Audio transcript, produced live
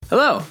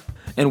Hello,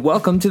 and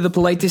welcome to the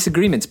Polite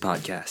Disagreements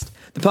podcast,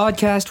 the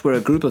podcast where a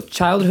group of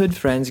childhood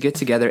friends get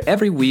together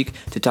every week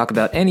to talk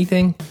about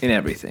anything and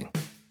everything.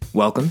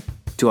 Welcome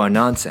to our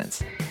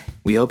nonsense.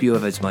 We hope you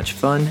have as much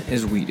fun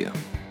as we do.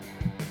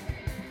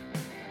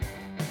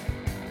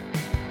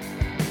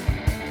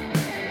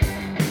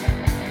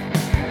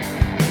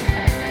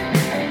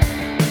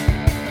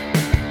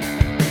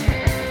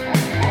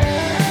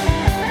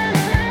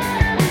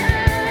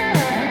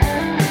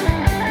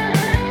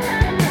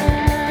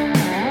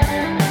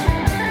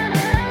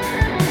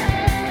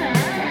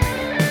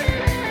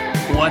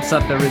 What's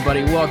up,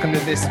 everybody? Welcome to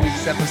this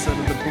week's episode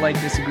of the Polite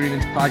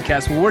Disagreements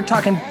podcast, where we're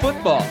talking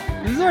football.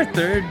 This is our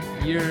third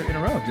year in a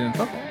row of doing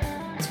football.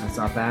 That's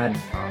not bad.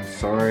 I'm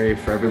sorry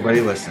for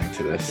everybody listening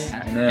to this.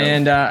 Yeah.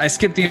 And I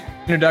skipped the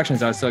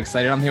introductions. I was so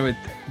excited. I'm here with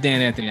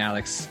Dan, Anthony, and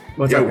Alex.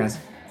 What's up, guys?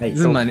 Hey, This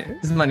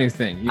is my new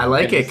thing. I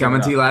like it.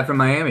 Coming to you live from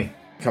Miami.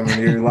 Coming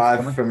to you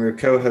live from your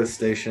co-host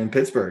station in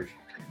Pittsburgh.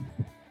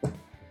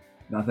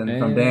 Nothing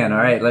from Dan. All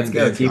right, let's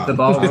go. Keep the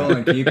ball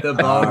rolling. Keep the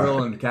ball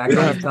rolling. Cat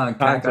got his tongue.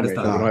 Cat got his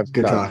tongue.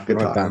 Good talk.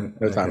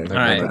 No time.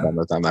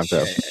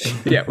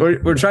 Yeah,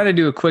 we're trying to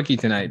do a quickie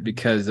tonight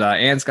because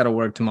Ant's got to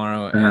work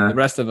tomorrow, and the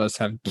rest of us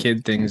have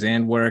kid things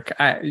and work.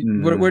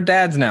 We're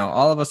dads now,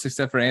 all of us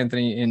except for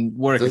Anthony in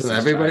work. Doesn't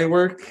everybody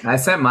work? I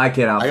sent my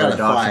kid out for gotta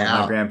adoption fly with my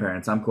out.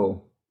 grandparents. I'm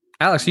cool.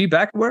 Alex, are you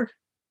back at work?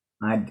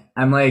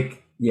 I'm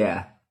like,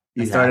 yeah.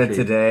 He He's started happy.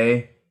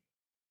 today,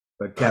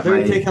 but kept They're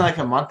my. taking like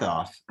a month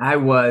off.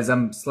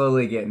 I'm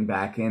slowly getting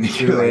back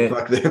into it.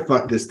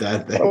 Fuck this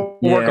dad thing.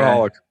 Yeah.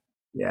 Workaholic.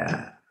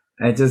 Yeah,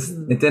 it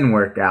didn't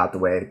work out the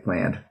way I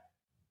planned.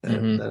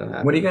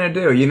 Mhm. What are you gonna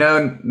do? You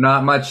know,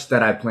 not much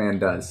that I planned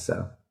does.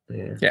 So.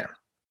 Yeah.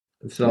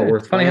 It's not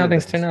worth. It's funny how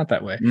finding. things turn out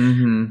that way.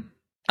 Mm-hmm.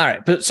 All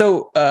right, but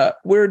so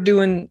we're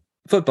doing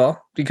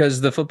football because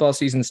the football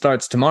season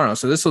starts tomorrow.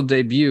 So this will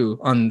debut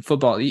on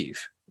football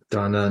eve.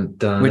 Dun.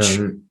 Which-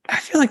 I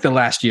feel like the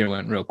last year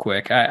went real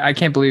quick. I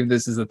can't believe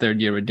this is the third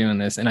year we're doing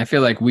this, and I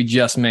feel like we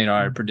just made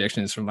our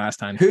predictions from last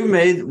time.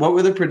 What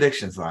were the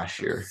predictions last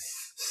year?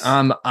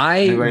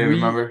 Anybody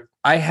remember?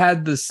 I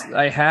had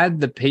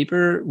the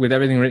paper with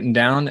everything written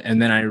down,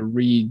 and then I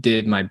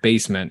redid my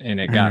basement, and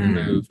it got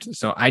moved.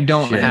 So I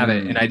don't Shit. have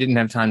it, and I didn't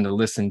have time to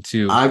listen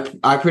to.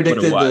 I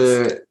predicted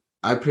was.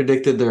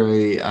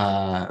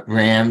 the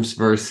Rams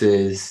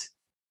versus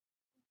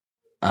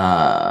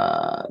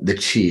the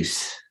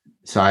Chiefs.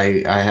 So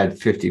I had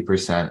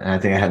 50%, and I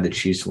think I had the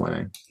Chiefs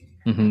winning.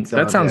 Mhm. So,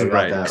 That sounds yeah, I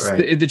right. got that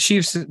right. The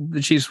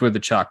Chiefs were the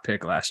chalk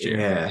pick last year.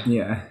 Yeah.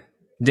 Yeah.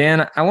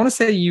 Dan, I want to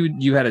say you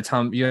had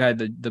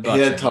the Bucks.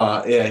 He had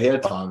Tom. Yeah, he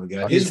had Tom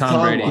again. He's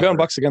Tom Brady. We got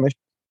Bucks again.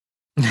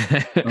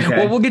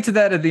 Well, we'll get to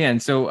that at the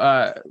end. So,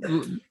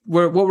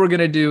 what we're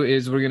gonna do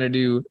is we're gonna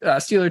do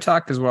Steeler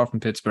talk because we're all from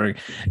Pittsburgh,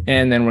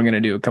 and then we're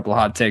gonna do a couple of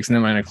hot takes, and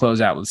then we're gonna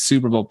close out with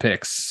Super Bowl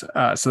picks.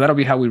 So that'll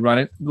be how we run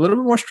it. A little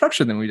bit more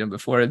structured than we've done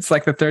before. It's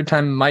like the third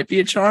time might be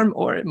a charm,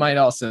 or it might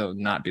also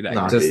not be that.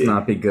 Not good. Just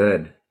not be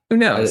good. Who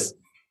knows?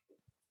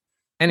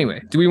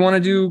 Anyway, do we want to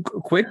do a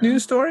quick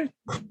news story?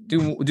 Do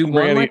one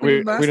We like we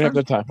did didn't last have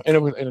the time? time.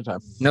 Ain't time.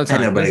 No Ain't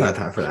time. nobody No got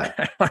time for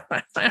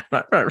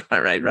that.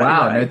 right.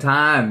 Wow, no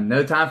time.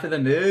 No time for the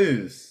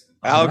news.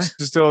 Alex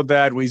is still a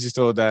dad. Weezy's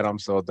still a dad. I'm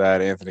still a dad.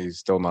 Anthony's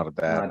still not a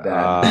dad. Not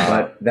that,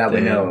 but that we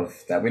damn. know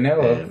of. That we know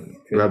of. Damn.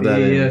 Could Rub that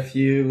be in. a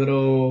few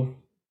little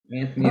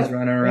Anthony's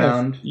running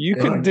around. You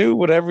can do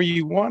whatever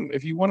you want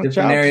if you want a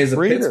different job. areas of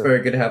freedom.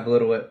 Pittsburgh could have a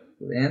little with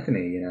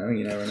Anthony. You know,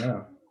 you never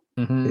know.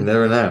 Mhm. You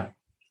never know.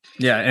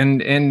 Yeah,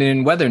 and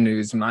in weather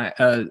news, my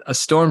a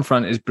storm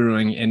front is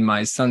brewing in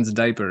my son's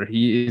diaper.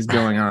 He is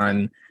going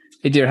on.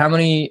 Hey, dear, how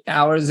many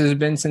hours has it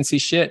been since he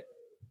shit?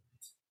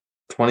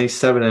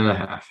 27 and a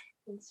half.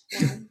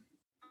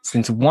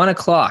 Since 1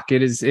 o'clock.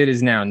 It is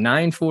now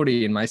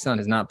 9:40, and my son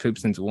has not pooped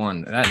since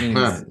 1. That Huh,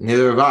 means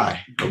neither have I.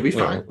 We'll be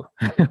fine.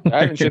 I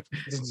haven't shit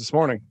since this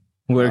morning.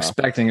 we're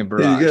expecting a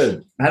Pretty barrage.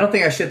 good. I don't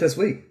think I shit this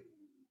week.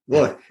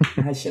 Look,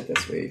 I shit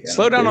this week.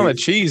 Slow down on the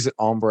cheese,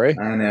 hombre.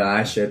 I know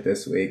I shit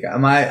this week.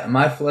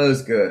 My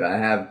flow's good. I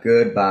have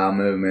good bowel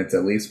movements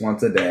at least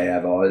once a day.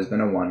 I've always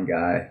been a one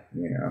guy.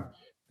 You know.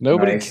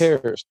 Nobody Nice.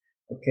 cares.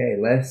 Okay,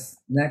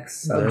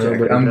 next Nobody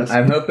subject. does.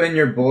 I'm hoping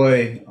your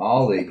boy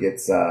Ollie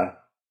gets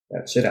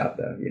that shit out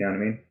though. You know what I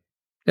mean?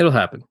 It'll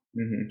happen.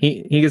 Mm-hmm.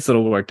 He gets a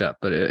little worked up,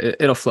 but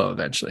it'll flow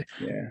eventually.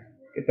 Yeah.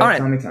 Get that All right.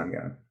 tummy time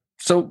going.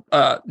 So,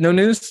 no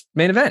news,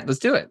 main event. Let's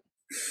do it.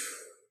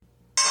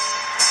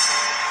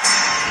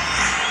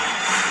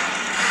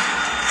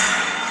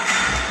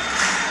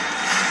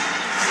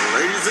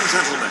 Ladies and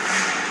gentlemen,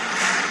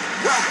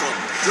 welcome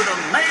to the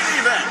main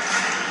event.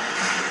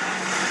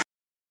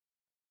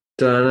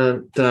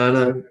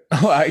 dun.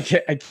 Oh, I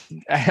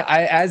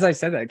as I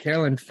said that,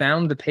 Carolyn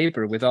found the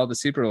paper with all the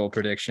Super Bowl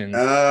predictions.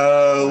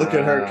 Oh, look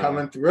at her Wow.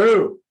 coming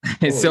through.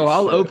 So Holy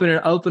I'll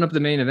shit. open up the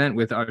main event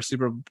with our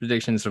Super Bowl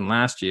predictions from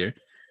last year.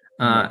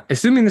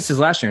 Assuming this is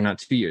last year, not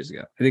 2 years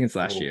ago. I think it's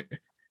last Cool. year.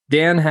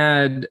 Dan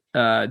had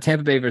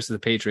Tampa Bay versus the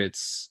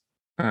Patriots.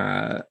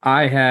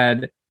 I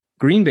had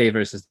Green Bay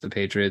versus the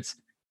Patriots.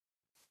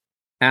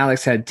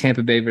 Alex had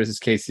Tampa Bay versus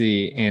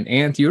KC, and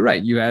Anth, you were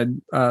right. You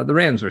had the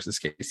Rams versus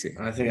KC.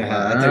 I think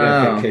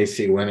I picked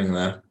KC winning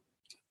that.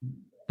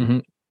 Mm-hmm.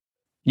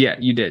 Yeah,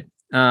 you did.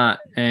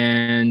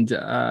 And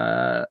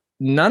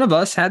none of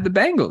us had the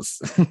Bengals,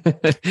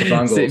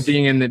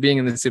 being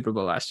in the Super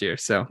Bowl last year.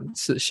 So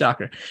it's a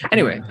shocker.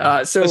 Anyway,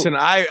 so listen,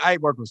 I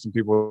work with some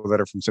people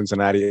that are from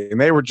Cincinnati, and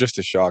they were just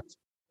as shocked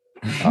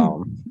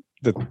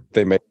that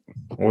they made.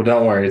 Well,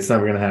 don't worry, it's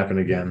never going to happen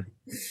again.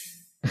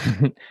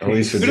 At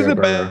least for Who did Joe the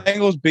Burrow.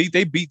 Bengals beat?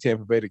 They beat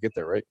Tampa Bay to get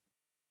there, right?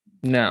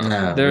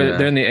 No,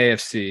 they're in the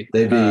AFC.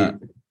 They beat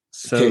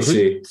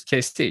KC.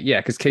 KC, yeah,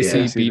 because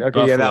KC beat okay,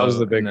 Buffalo yeah, that was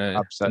the big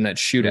upset in that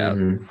shootout.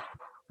 Mm-hmm.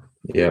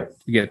 Yep.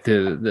 To get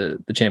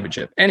the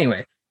championship.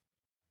 Anyway,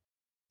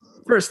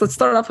 first let's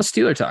start off with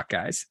Steeler talk,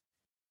 guys.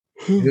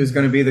 Who's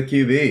going to be the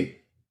QB?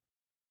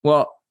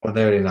 Well,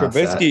 they already announced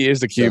Trubisky is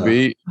the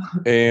QB,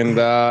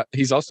 and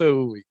he's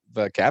also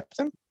the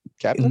captain.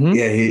 Mm-hmm.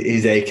 Yeah,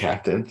 he's a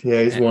captain.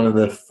 Yeah, he's one of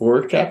the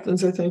 4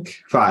 captains, I think.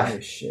 5. Oh,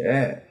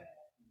 shit.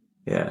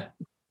 Yeah.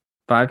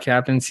 5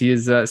 captains. He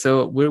is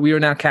so we are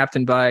now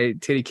captained by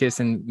Teddy Kiss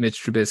and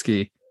Mitch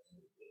Trubisky.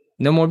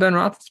 No more Ben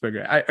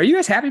Roethlisberger. Are you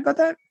guys happy about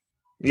that?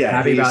 Yeah,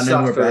 happy about no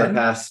more for the Ben?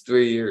 past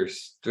 3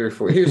 or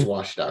 4 years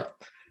washed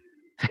up.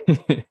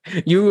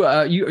 you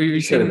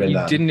saying you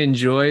done. didn't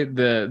enjoy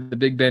the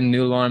Big Ben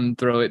new arm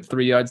throw it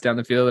 3 yards down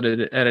the field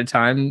at a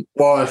time?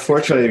 Well,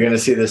 unfortunately, you're going to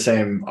see the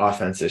same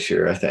offense this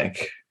year, I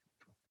think.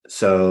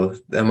 So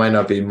that might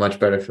not be much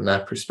better from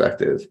that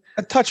perspective.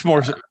 A touch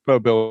more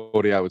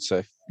mobility, I would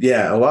say.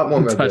 Yeah, a lot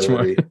more Touch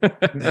more. mobility.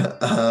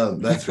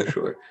 That's for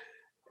sure.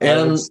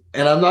 And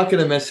I'm not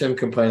going to miss him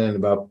complaining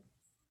about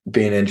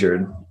being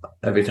injured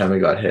every time he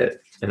got hit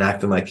and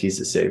acting like he's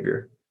the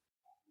savior.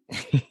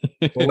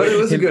 But it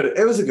was a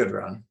good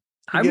run.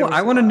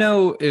 I want to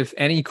know if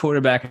any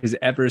quarterback has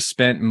ever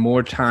spent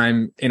more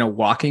time in a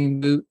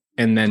walking boot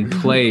and then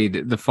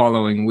played the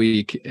following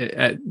week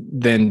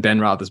than Ben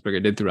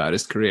Roethlisberger did throughout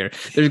his career.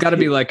 There's got to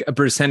be like a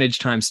percentage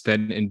time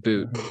spent in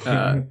boot.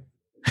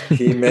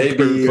 He may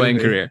be playing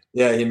career.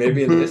 Yeah, he may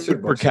be in the history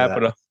per books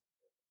capita.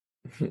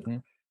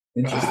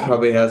 Interesting.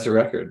 Probably has a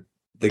record,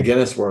 the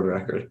Guinness World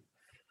Record.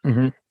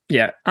 Mm-hmm.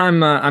 Yeah, I'm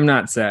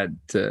not sad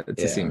to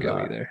see him go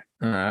not. either.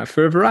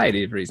 For a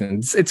variety of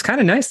reasons. It's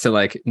kind of nice to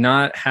like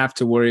not have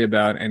to worry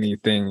about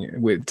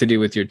anything to do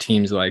with your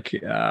team's like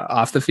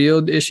off the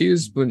field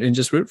issues and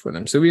just root for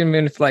them. So we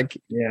if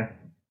like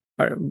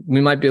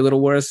we might be a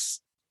little worse,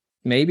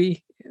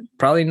 maybe,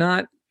 probably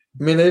not.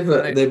 I mean,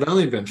 they've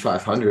only been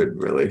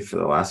 500 really for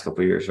the last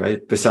couple of years, right?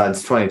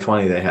 Besides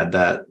 2020, they had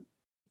that.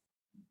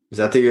 Was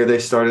that the year they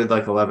started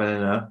like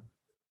 11-0?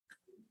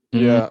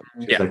 Yeah,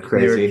 Yeah. Like They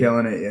crazy. were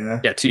killing it, yeah.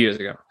 Yeah, 2 years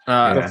ago.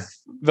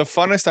 the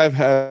funnest I've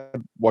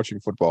had watching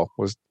football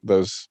was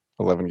those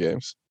 11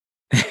 games.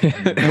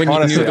 When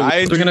Honestly, you knew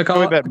I we're gonna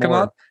enjoyed that come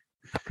more. up.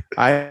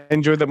 I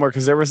enjoyed that more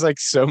because there was like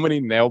so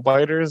many nail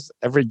biters.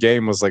 Every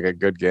game was like a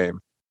good game.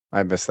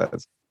 I missed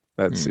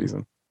that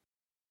season.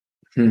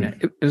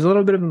 It was a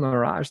little bit of a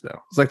mirage, though.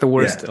 It's like the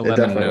worst Yeah, it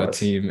definitely 11-0 was.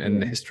 team in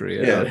the history.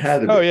 Yeah, Of, it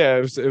had to be. Oh yeah,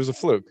 it was a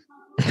fluke.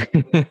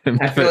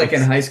 I feel like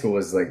in high school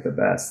was like the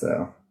best,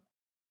 though,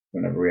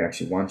 whenever we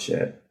actually won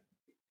shit.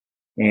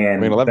 And I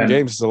mean, 11 then-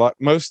 games is a lot.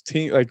 Most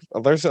team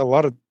there's a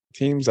lot of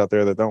teams out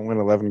there that don't win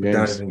 11 Don't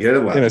games even get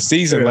it. in a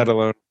season, let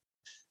alone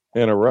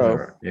in a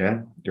row.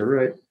 Yeah, you're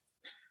right.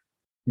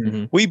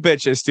 We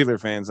bitch as Steeler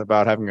fans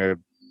about having a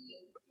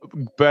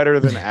better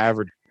than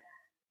average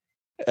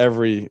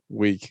every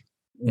week.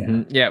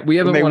 Yeah. Yeah, we When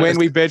haven't they won. win,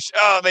 we bitch.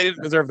 Oh, they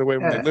didn't deserve to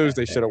win. When they lose,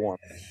 they should have won.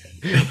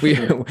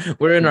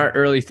 We're in our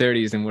early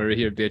 30s and we're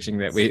here bitching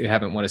that we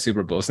haven't won a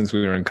Super Bowl since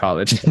we were in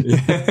college.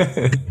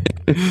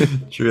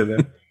 True,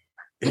 though.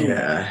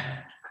 Yeah.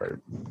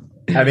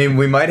 I mean,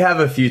 we might have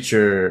a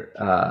future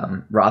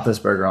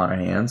Roethlisberger on our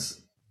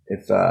hands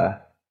if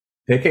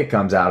Pickett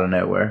comes out of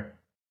nowhere.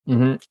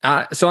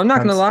 So I'm not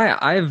going to lie.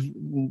 I've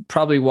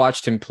probably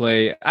watched him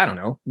play, I don't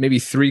know, maybe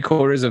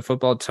 3/4 of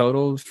football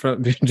total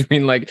from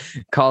between like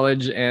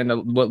college and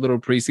what little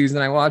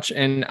preseason I watch.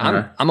 And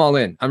I'm all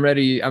in. I'm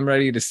ready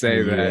to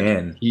say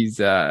that he's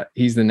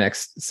the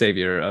next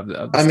savior of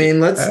the I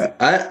mean,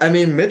 I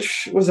mean,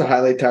 Mitch was a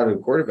highly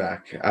touted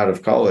quarterback out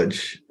of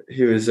college.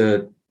 He was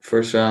a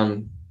first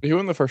round. He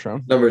won the first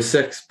round. Number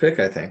 6 pick,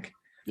 I think.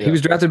 He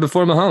was drafted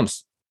before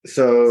Mahomes.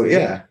 So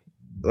yeah,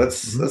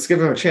 let's give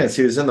him a chance.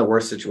 He was in the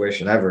worst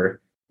situation ever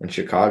in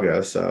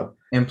Chicago. So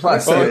And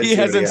plus, Well, he see what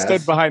hasn't he stood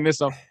has. behind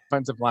this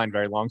offensive line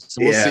very long,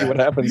 so we'll see what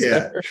happens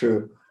Yeah, there.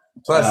 true.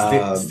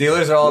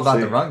 Steelers are all we'll about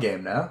see. the run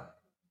game now.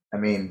 I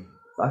mean,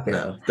 fuck it.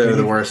 No, they're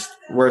the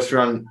worst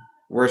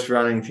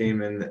running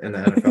team in the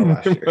NFL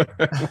last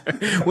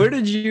year. Where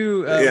did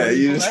you?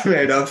 You just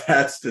made up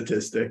that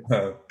statistic.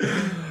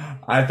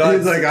 I thought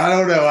He's like, I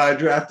don't know. I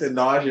drafted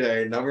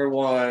Najee, number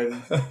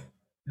 1,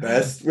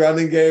 best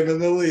running game in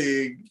the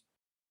league.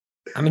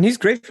 I mean, he's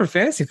great for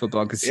fantasy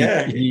football because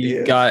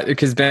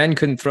because Ben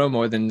couldn't throw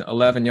more than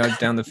 11 yards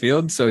down the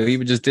field, so he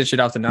would just dish it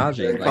off to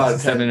Najee, like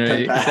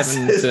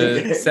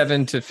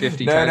 7 to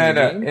 50 times.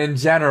 No. In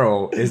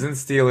general,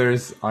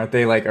 aren't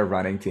they like a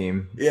running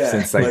team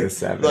since like the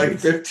 70s? Like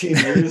 15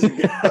 years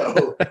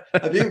ago.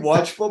 Have you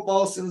watched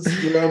football since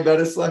Jerome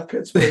Bettis left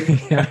Pittsburgh?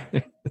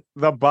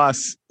 The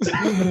bus.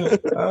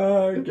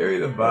 Oh, give me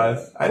the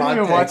bus. I didn't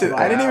even watch it.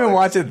 I didn't even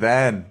watch it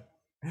then.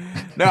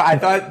 No, I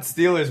thought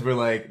Steelers were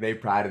like, they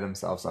prided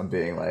themselves on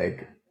being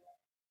like,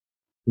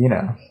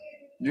 Yeah,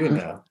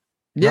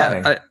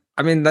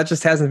 I mean, that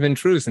just hasn't been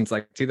true since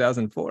like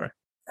 2004.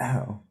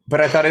 Oh, but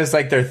I thought it was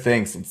like their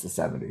thing since the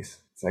 70s.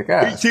 It's like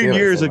 18 Steelers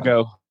years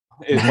ago,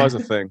 it was a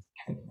thing.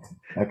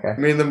 Okay. I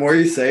mean, the more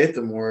you say it,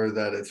 the more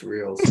that it's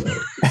real. So.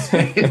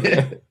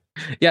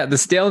 Yeah, the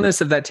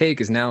staleness of that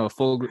take is now a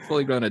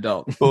fully grown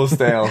adult. Full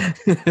stale.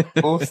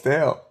 Full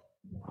stale.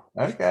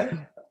 Okay.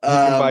 You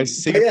can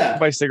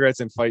buy cigarettes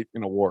and fight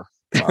in a war.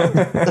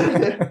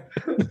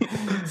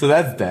 So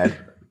that's dead.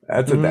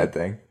 That's a dead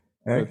thing.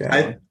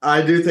 Okay.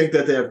 I do think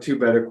that they have two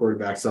better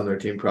quarterbacks on their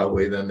team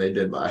probably than they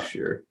did last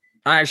year.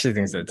 I actually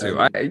think so too.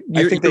 I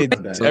think they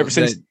ever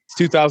since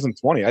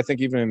 2020. I think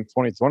even in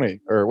 2020.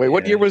 Or wait,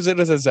 what year was it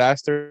a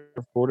disaster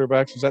of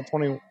quarterbacks? Was that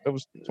 20? That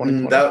was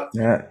 2020.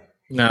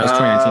 No, it was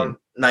 2019.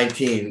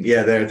 19.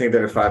 Yeah, I think they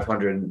were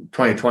 500.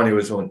 2020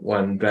 was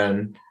when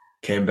Ben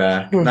came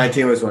back.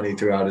 19 was when he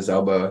threw out his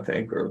elbow, I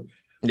think.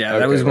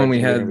 That was when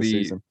we had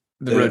the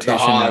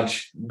rotation of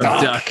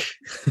Duck.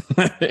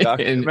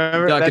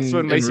 Remember, that's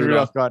when Mason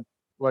Rudolph got.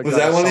 Was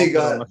that when he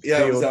got?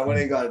 Yeah, was that when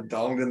he got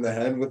donged in the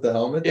head with the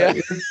helmet? Yeah,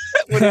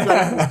 when he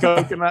got his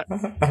coconut.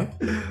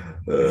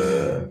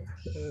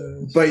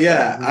 But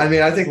yeah, I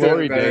mean, I think they're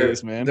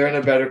in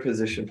a better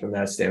position from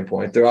that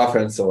standpoint. Their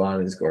offensive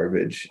line is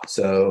garbage,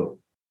 so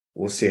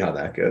we'll see how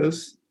that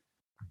goes.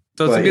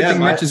 So it's a good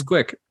thing Mitch is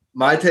quick.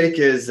 My take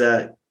is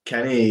that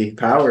Kenny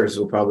Powers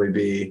will probably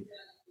be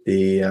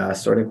the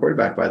starting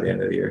quarterback by the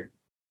end of the year.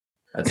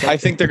 I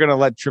think they're going to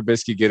let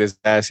Trubisky get his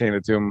ass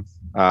handed to him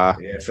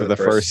for the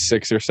first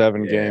 6 or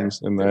 7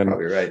 games, and then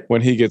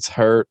when he gets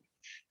hurt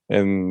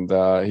and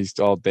he's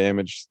all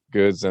damaged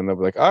goods, and they'll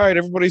be like, "All right,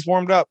 everybody's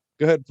warmed up.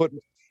 Go ahead, put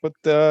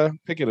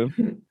Pickett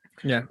in."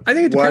 Yeah, I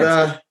think it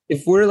depends.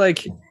 If we're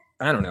like,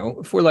 I don't know,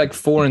 if we're like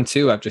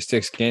 4-2 after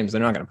 6 games,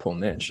 they're not going to pull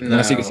Mitch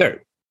unless he gets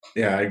hurt.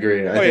 Yeah, I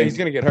agree. I think he's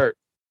going to get hurt.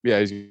 Yeah,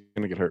 he's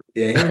going to get hurt.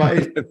 Yeah, he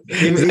might.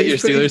 Is that your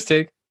Steelers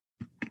take?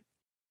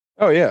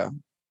 Oh yeah.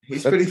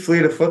 He's pretty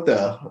fleet of foot,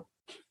 though.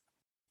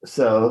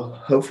 So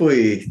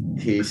hopefully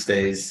he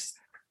stays.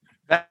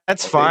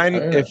 That's fine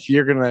if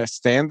you're going to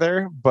stand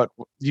there. But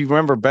you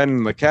remember Ben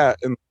and the cat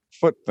and the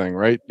foot thing,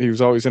 right? He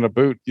was always in a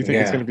boot. You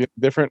think it's going to be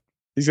different?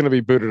 He's going to be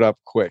booted up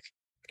quick.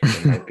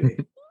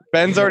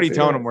 Ben's already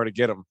telling him where to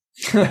get him.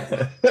 He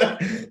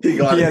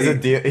has a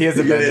deal. He has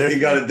a vendor. He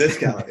got a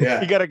discount. Yeah.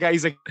 He got a guy.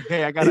 He's like,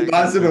 "Hey, I got." He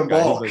buys him in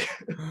bulk.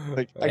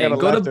 Like, I got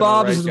go to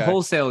Bob's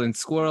Wholesale in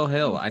Squirrel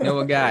Hill. I know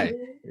a guy.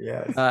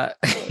 Yes.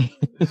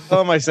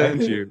 Tell him I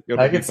sent you.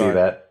 I can see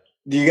that.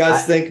 Do you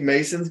guys think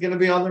Mason's going to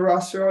be on the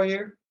roster all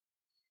year?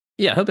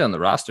 Yeah, he'll be on the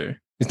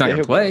roster. He's not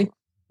going to play.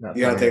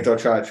 You don't think they'll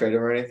try to trade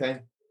him or anything?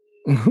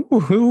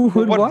 Who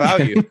would what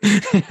value?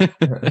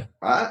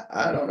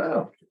 I don't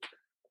know.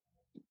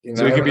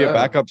 So he could be a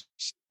backup,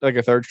 like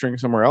a third string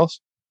somewhere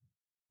else.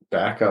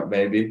 Backup,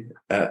 maybe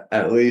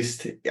at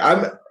least.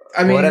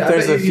 I mean, what if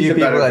there's a few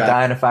people that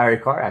die in a fiery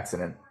car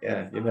accident?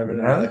 Yeah, you never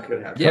know. That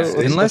could happen. Yeah,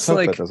 unless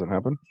like that doesn't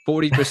happen.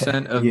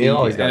 40% of the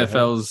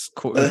NFL's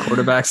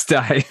quarterbacks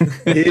die.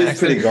 He is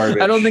pretty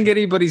garbage. I don't think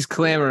anybody's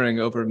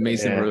clamoring over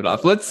Mason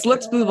Rudolph.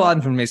 Let's move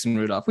on from Mason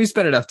Rudolph. We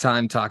spent enough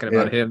time talking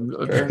about him.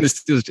 Sure.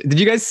 Did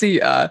you guys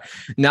see?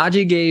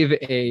 Najee gave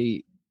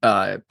a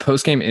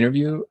post-game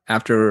interview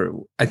after,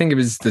 I think it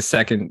was the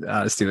second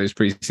Steelers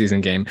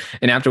preseason game,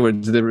 and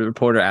afterwards the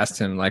reporter asked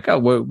him like, "Oh,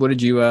 what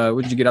did you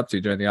get up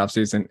to during the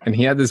offseason?" And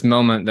he had this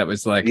moment that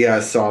was like, "Yeah, I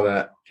saw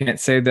that. Can't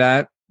say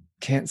that.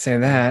 He's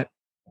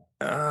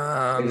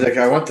like,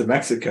 I went to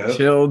Mexico.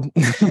 Chilled.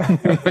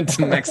 Went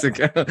to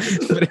Mexico,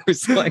 but it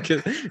was like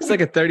a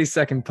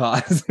 30-second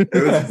pause. It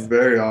was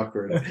very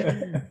awkward.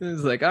 It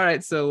was like, all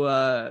right,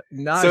 so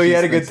so he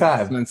had a good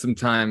time. Spent some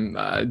time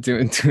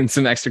doing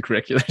some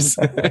extracurriculars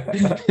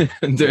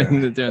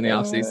during the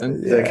off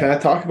season. Yeah. Can I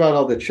talk about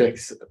all the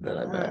chicks that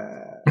I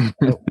met?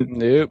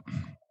 Nope.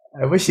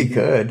 I wish he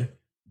could.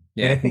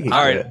 Yeah.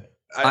 All right.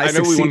 I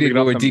succeeded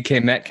where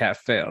DK Metcalf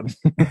failed.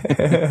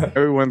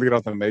 Everyone to get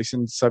off the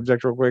Mason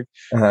subject real quick,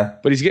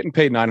 but he's getting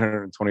paid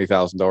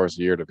 $920,000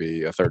 a year to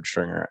be a third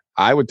stringer.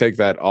 I would take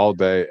that all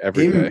day,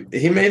 every day.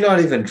 He may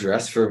not even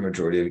dress for a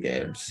majority of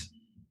games.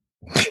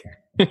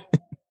 You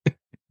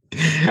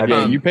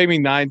pay me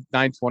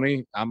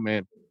 $920, I'm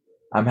in.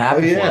 I'm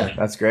happy. For it.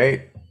 That's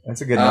great.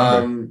 That's a good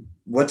number.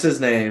 What's his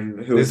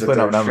name? Who was the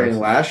third string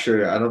last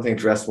year? I don't think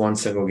dressed one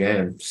single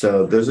game.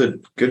 So there's a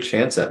good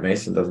chance that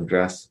Mason doesn't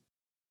dress.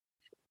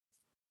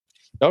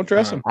 Don't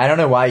dress him. I don't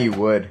know why you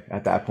would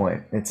at that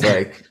point. It's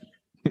like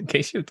in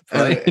case you have to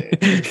play.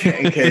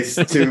 In case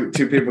two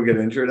people get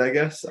injured, I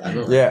guess. I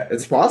don't know. Yeah.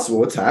 It's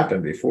possible. It's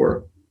happened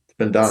before. It's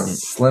been done.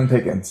 Slim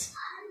pickings.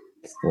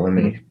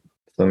 Slimmy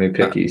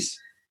pickies.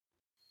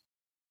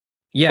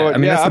 Yeah, But, I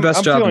mean yeah, that's the I'm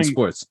best job in feeling-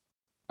 sports.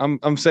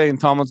 I'm saying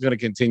Tomlin's going to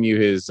continue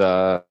his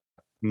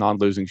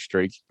non-losing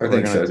streak. I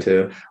think so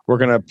too. We're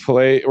going to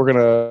play. They're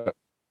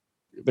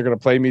going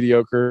to play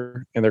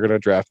mediocre, and they're going to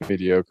draft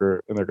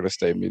mediocre, and they're going to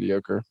stay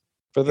mediocre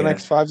for the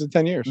next 5 to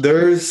 10 years.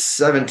 There's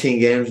 17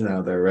 games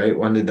now, though, right?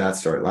 When did that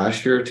start?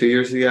 Last year or 2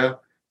 years ago?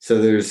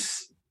 So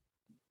there's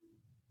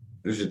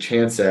a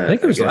chance that I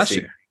think it was last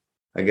year.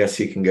 I guess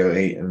he can go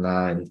 8 and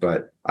 9,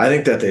 but I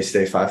think that they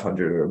stay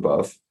 500 or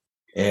above,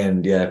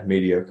 and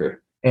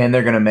mediocre. And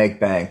they're going to make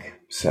bank,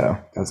 so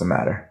it doesn't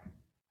matter.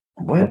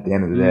 What? At the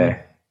end of the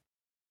day.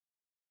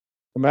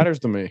 It matters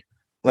to me.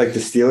 Like the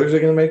Steelers are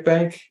going to make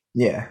bank?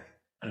 Yeah.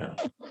 Oh.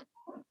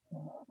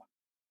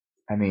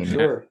 I mean,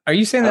 Sure. Are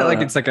you saying that like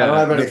know. it's like I don't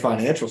have a any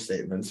financial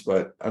statements,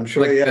 but I'm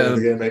sure Like, they're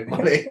going to make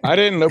money. I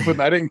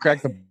didn't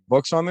crack the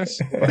books on this,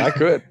 but I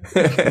could.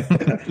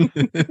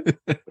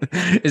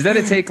 Is that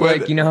a take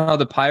like you know how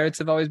the Pirates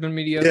have always been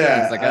mediocre?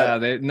 Yeah, It's like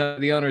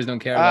the owners don't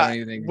care about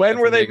anything. When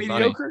except were for they making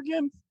money. mediocre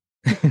again?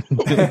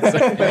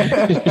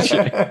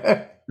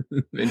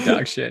 They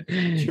dog shit.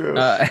 True.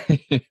 I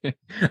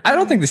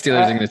don't think the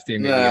Steelers are going to stay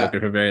Nah. mediocre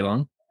for very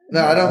long.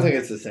 No, I don't think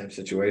it's the same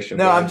situation.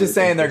 No, but I I'm do just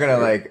saying think they're gonna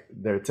it's- like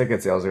their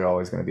ticket sales are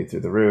always gonna be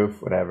through the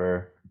roof,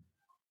 whatever.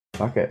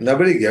 Fuck it.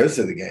 Nobody goes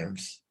to the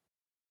games.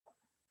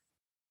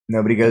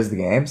 Nobody goes to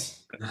the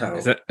games. No.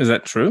 Is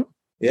that true?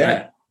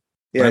 Yeah.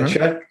 I Yeah, don't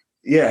check.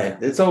 Yeah,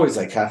 it's always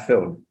like half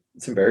filled.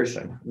 It's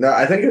embarrassing. No,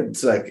 I think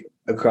it's like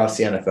across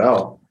the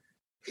NFL.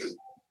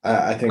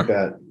 I think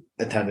that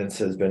attendance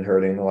has been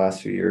hurting the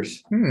last few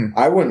years.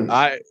 I wouldn't. It's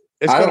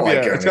I got don't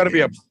like going to to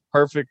be a games.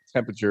 perfect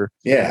temperature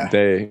Yeah,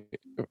 day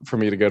for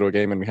me to go to a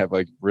game and we have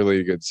like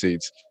really good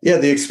seats. yeah.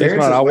 The If experience.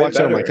 not, is I'll way watch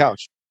it on my better.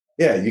 couch.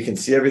 Yeah, you can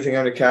see everything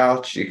on the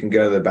couch. You can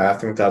go to the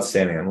bathroom without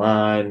standing in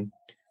line.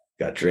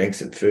 Got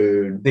drinks and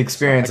food. The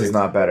experience is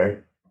not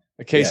better.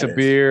 A case Yeah, of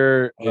it is.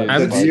 beer.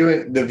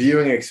 The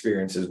viewing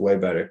experience is way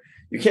better.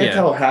 You can't Yeah.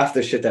 tell half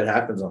the shit that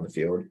happens on the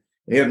field.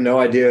 You have no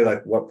idea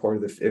like what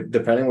part of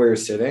depending where you're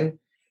sitting.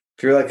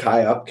 If you're like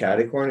high up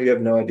catty corner, you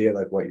have no idea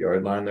like what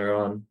yard line they're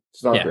on.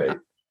 It's not Yeah, great.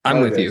 I'm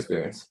Not a with good you.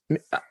 Experience.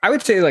 I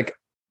would say like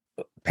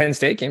Penn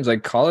State games,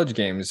 like college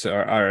games,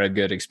 are a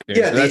good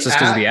experience. Yeah, But that's just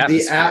because of the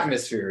atmosphere. The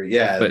atmosphere,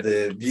 yeah. But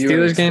The viewing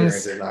Steelers experience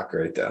games- are not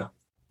great though.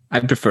 I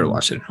prefer to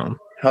watch it at home.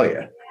 Hell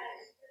yeah.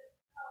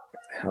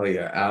 Hell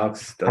yeah.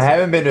 Alex I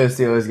haven't been to a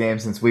Steelers game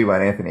since we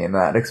went, Anthony, and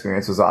that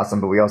experience was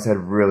awesome. But we also had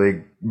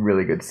really,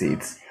 really good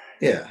seats.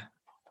 Yeah.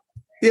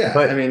 Yeah.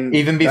 But I mean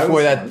even before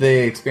was that, fun.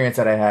 the experience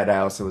that I had, I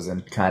also was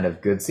in kind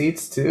of good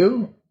seats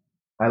too.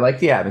 I like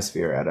the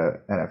atmosphere at a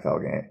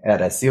NFL game,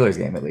 at a Steelers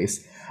game at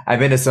least. I've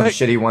been to some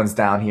shitty ones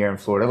down here in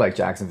Florida, like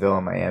Jacksonville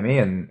and Miami,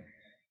 and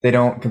they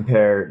don't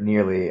compare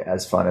nearly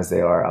as fun as they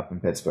are up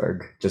in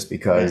Pittsburgh. Just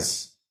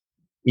because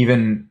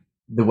even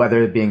the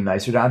weather being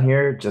nicer down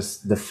here,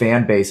 just the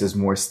fan base is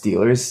more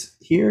Steelers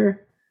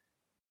here,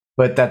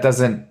 but that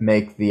doesn't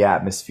make the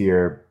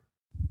atmosphere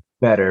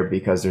better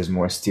because there's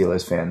more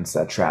Steelers fans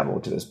that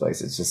travel to this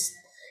place. It's just,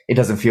 it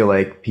doesn't feel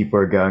like people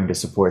are going to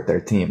support their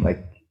team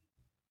like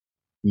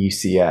you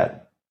see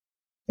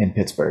in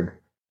Pittsburgh.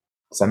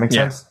 Does that make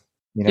Yeah. sense?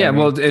 You know Yeah,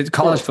 what I mean? well,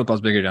 college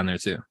football's bigger down there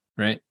too,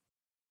 right?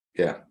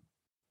 Yeah.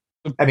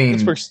 I mean,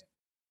 Pittsburgh's.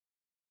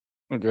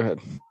 Oh, go ahead.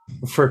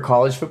 for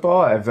college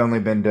football, I've only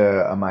been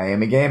to a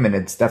Miami game, and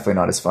it's definitely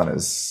not as fun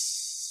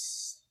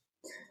as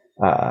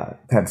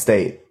Penn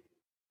State.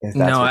 If that's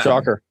No, what I-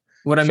 Shocker.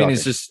 What I mean is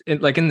Shocking.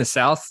 just like in the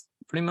South,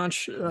 pretty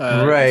much.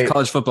 Right.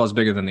 College football is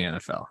bigger than the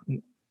NFL.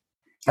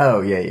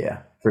 Oh yeah,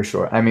 for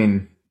sure. I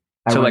mean,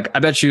 So went- like, I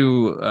bet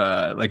you,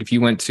 like if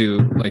you went to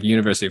like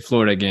University of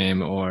Florida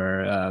game or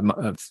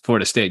a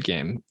Florida State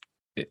game,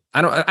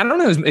 I don't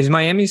know. Is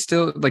Miami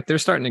still like they're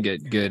starting to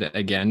get good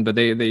again? But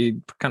they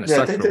kind of Yeah, I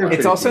suck think for a they're while.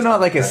 it's also not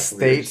like a That's state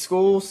weird.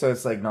 school, so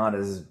it's like not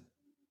as.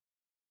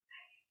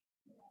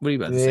 What are you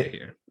about to say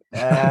here?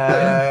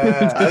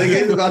 I think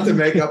he's about to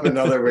make up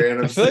another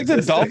random. I feel like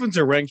the statistic. Dolphins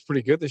are ranked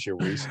pretty good this year,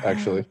 Reese,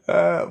 actually.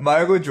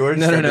 Michael George.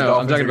 No. said the I'm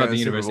Dolphins talking are about going the to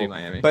Super University of Bowl.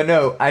 Miami. But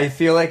no, I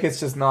feel like it's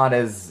just not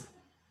as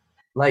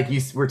like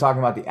we're talking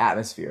about the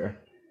atmosphere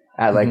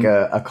at like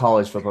a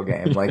college football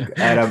game, like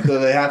at a. So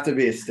they have to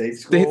be a state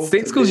school.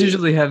 State to schools be-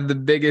 usually have the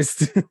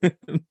biggest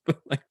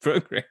like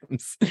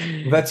programs.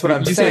 That's what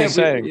I'm You saying.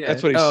 saying. Yeah.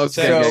 That's what he's Oh,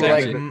 saying. So okay,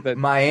 like gotcha. That-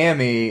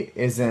 Miami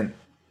isn't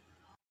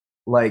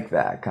like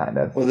that kind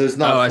of. Well, there's Oh,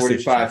 not I see what you're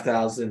saying.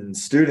 45,000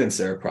 students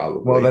there,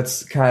 probably. Well,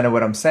 that's kind of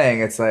what I'm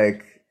saying. It's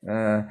like,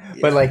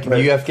 but like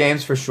UF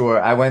games for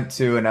sure. I went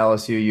to an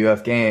LSU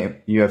UF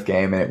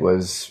game, and it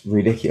was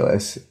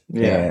ridiculous.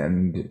 Yeah.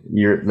 And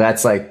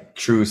that's like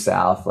true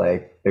South,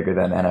 like bigger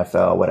than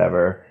NFL,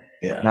 whatever.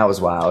 yeah. And that was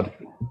wild.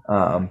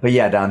 But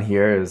yeah, down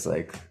here is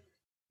like,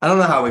 I don't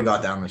know how we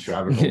got down this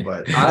rabbit hole,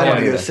 but I I don't want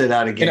to don't go sit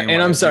out a game. And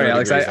when I'm it's sorry, 0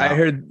 Alex. degrees I out.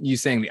 heard you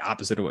saying the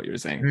opposite of what you were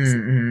saying.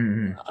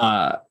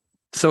 mm.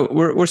 So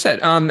we're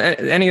set.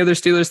 Any other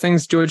Steelers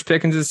things? George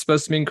Pickens is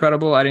supposed to be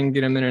incredible. I didn't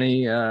get him in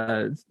any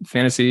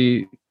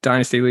fantasy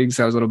dynasty leagues.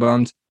 I was a little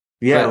bummed.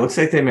 Yeah, it looks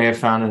like they may have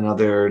found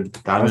another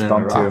diamond in the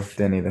rough.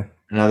 Didn't either.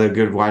 Another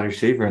good wide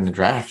receiver in the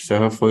draft. So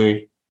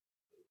hopefully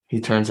he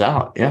turns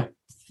out. Yeah.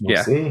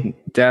 We'll see.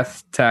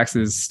 Death,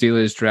 taxes,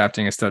 Steelers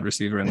drafting a stud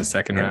receiver in the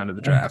second round of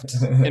the draft.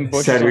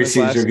 Said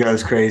receiver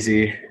goes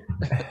crazy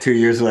 2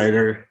 years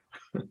later.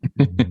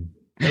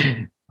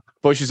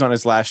 Bush is on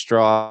his last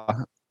straw.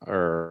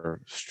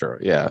 Straw?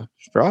 Yeah.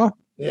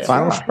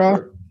 Final straw?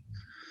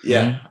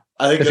 Yeah.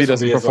 I think if he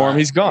doesn't perform,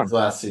 he's gone.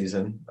 Last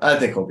season. I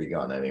think he'll be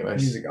gone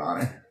anyways. He's a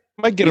goner.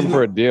 Might get him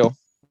for a deal.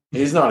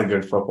 He's not a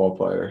good football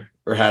player,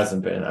 or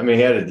hasn't been. I mean,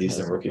 he had a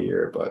decent rookie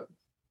year, but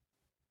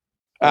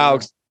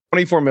Alex,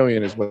 $24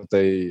 million is what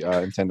they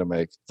intend to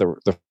make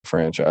the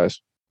franchise,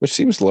 which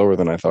seems lower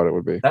than I thought it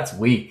would be. That's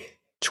weak.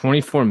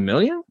 24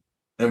 million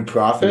in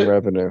profit, in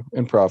revenue,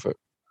 in profit.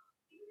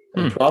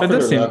 Profit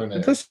or revenue?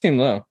 It does seem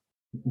low.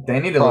 They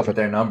need to look at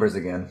their numbers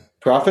again.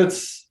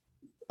 Profits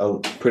are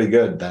pretty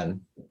good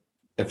then,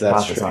 if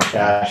that's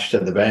cash to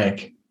the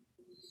bank.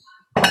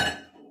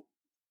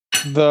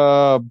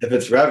 If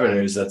it's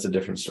revenues, that's a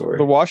different story.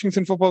 The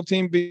Washington football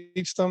team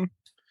beats them.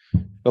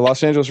 The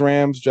Los Angeles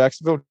Rams,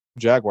 Jacksonville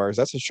Jaguars.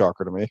 That's a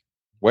shocker to me.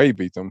 Way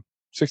beat them.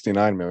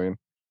 69 million.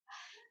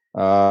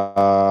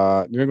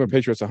 New England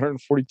Patriots,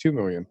 142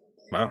 million.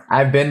 Wow.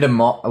 I've been to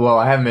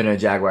I haven't been to a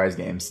Jaguars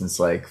game since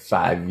like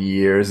 5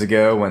 years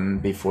ago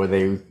before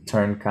they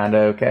turned kind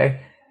of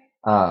okay.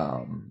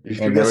 You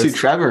should go see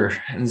Trevor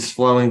and his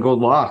flowing gold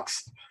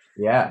locks.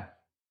 Yeah.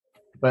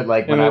 But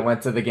like when I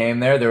went to the game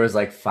there was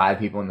like 5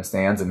 people in the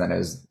stands, and then it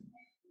was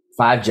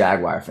 5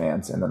 Jaguar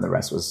fans, and then the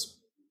rest was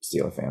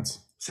Steeler fans.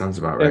 Sounds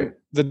about right. And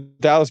the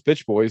Dallas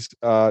Bitch Boys,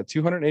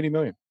 280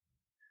 million.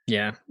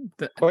 Yeah.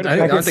 Aren't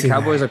the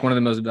Cowboys like one of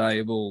the most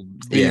valuable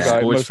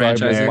sports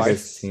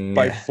franchises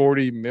by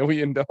 $40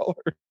 million?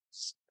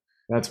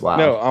 That's wild.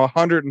 No,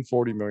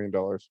 $140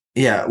 million.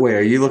 Yeah. Wait,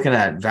 are you looking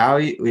at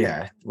value?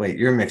 Yeah. Wait,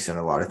 you're mixing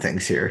a lot of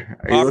things here.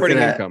 Are you operating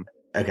looking income?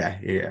 Okay.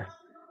 Yeah.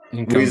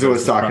 Weasel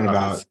was talking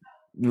about.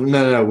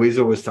 No.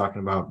 Weasel was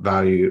talking about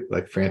value,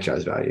 like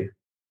franchise value.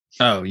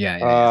 Oh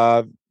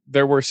yeah.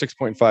 They're worth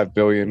 6.5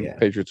 billion. Yeah.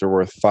 Patriots are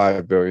worth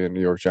 5 billion.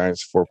 New York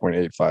Giants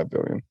 4.85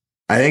 billion.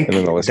 I think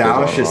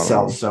Dallas just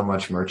sells so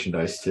much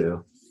merchandise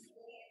too.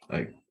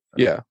 Like,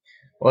 yeah.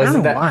 Well, I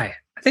don't know why.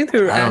 I think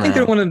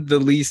they're one of the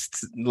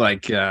least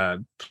like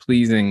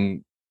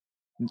pleasing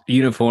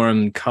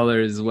uniform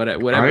colors.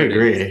 Whatever. I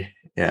agree.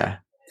 Yeah,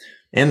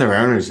 and their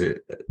owners,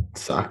 it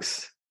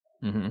sucks.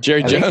 Mm-hmm.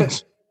 Jerry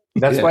Jones.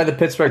 That's why the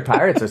Pittsburgh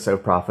Pirates are so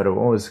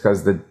profitable, is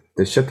because the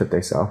shit that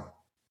they sell.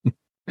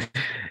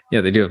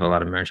 Yeah, they do have a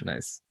lot of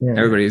merchandise. Yeah.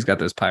 Everybody's got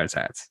those Pirates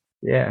hats.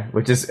 Yeah,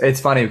 it's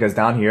funny because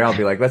down here I'll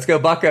be like, "Let's go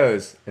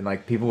Buccos," and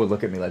like people would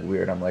look at me like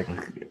weird. I'm like,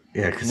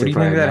 "Yeah, because what do you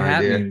think that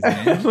hat means?"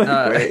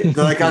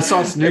 They're like, "I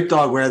saw Snoop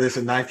Dogg wear this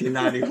in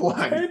 1991."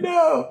 I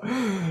know,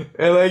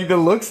 and like the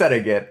looks that I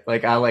get,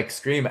 like I like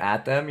scream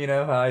at them. You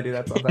know how I do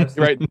that sometimes,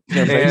 right?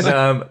 And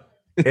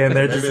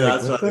they're just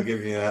that's why they're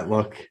giving you that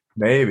look.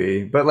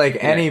 Maybe, but like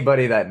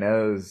anybody that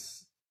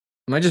knows,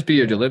 it might just be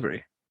your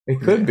delivery. It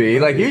could be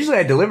like usually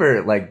I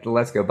deliver like the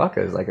 "Let's go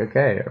Buccos," like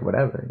okay or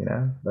whatever, you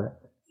know, but.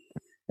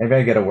 Maybe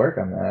I got to work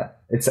on that.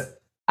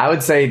 I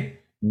would say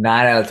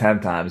 9 out of 10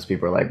 times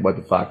people are like, "What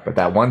the fuck?" But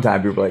that one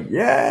time people are like,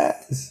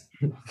 "Yes."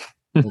 It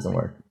doesn't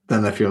work.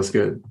 Then that feels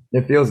good.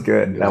 It feels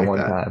good that one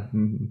time.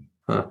 Mm-hmm.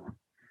 Huh.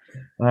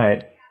 All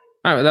right.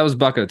 That was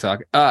Bucko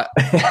talk.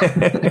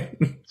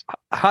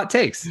 Hot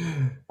takes.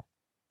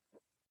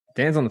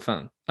 Dan's on the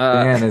phone.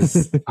 Dan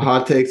is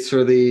hot takes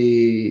for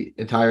the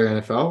entire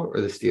NFL or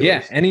the Steelers?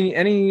 Yeah, any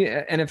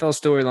NFL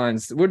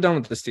storylines. We're done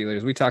with the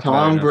Steelers. We talked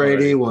about Tom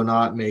Brady will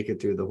not make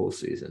it through the whole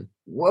season.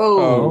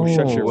 Whoa!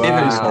 Shut your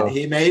wow.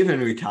 He may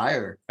even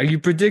retire. Are you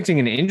predicting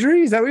an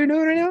injury? Is that what you're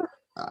doing right now?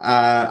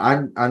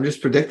 I'm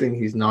just predicting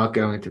he's not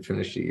going to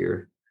finish the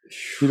year.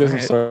 He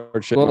doesn't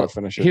start shit, not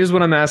finish it. Here's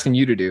what I'm asking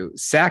you to do: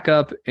 sack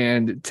up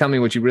and tell me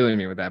what you really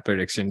mean with that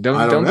prediction.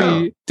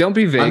 Don't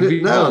be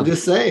vague. I'm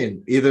just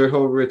saying either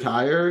he'll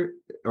retire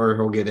or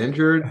he'll get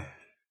injured.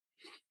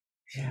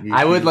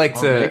 I would like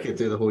to make it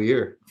through the whole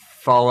year.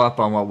 Follow up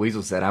on what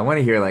Weasel said. I want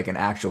to hear like an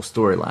actual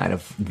storyline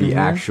of the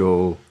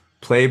actual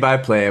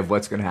play-by-play of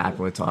what's going to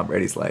happen with Tom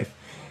Brady's life.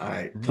 All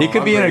right, he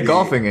could be in a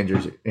golfing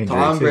injury.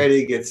 Tom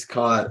Brady gets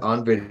caught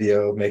on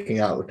video making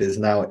out with his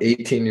now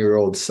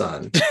 18-year-old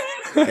son.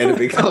 And it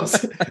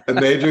becomes a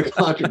major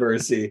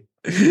controversy,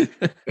 and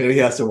he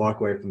has to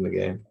walk away from the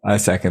game. I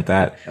second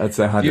that. That's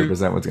 100%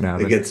 what's going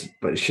to happen.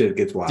 But shit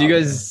gets wild. Do you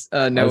guys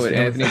know what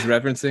Anthony's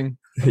referencing?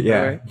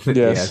 Yeah. Right?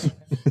 Yes.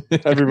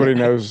 Everybody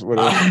knows what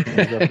I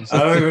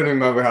don't even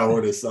remember how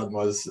old his son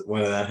was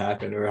when that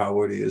happened, or how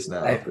old he is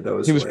now. But that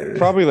was he was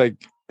probably like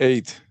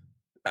 8.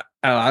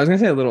 I was gonna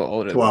say a little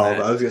older. 12.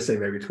 I was gonna say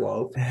maybe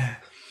 12.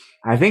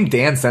 I think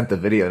Dan sent the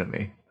video to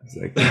me. It's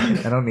like,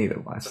 I don't need to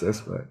watch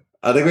this, but.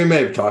 I think we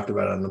may have talked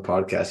about it on the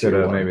podcast.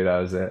 Maybe that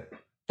was it.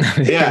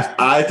 Yeah,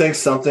 I think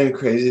something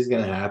crazy is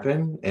going to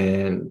happen.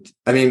 And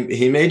I mean,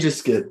 he may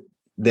just get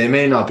they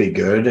may not be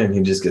good, and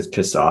he just gets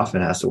pissed off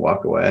and has to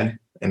walk away,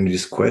 and he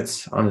just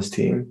quits on his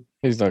team.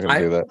 He's not going to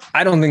do that.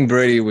 I don't think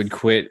Brady would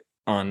quit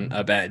on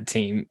a bad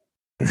team.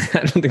 I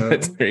don't think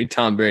that's very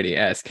Tom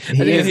Brady-esque.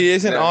 He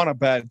isn't on a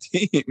bad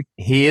team.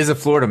 He is a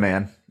Florida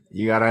man.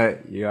 You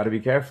gotta be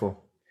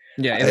careful.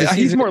 Yeah,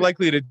 he's more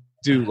likely to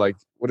do like,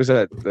 what is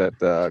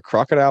that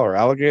crocodile or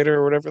alligator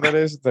or whatever that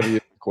is, that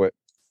he quit.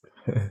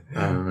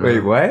 Wait,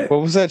 what?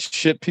 What was that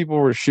shit people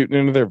were shooting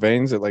into their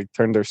veins that like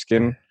turned their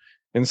skin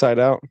inside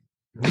out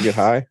to get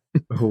high?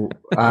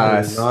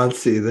 I did not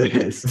see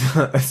this.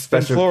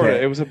 In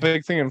Florida, it was a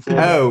big thing in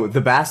Florida. Oh,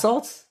 the bath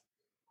salts?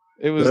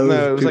 It was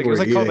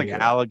called like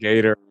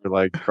alligator, or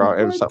like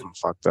it was something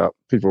fucked up.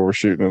 People were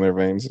shooting in their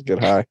veins to get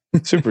high.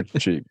 Super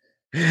cheap.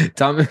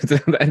 Tom,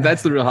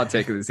 that's the real hot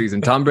take of the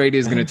season. Tom Brady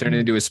is going to turn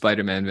into a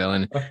Spider-Man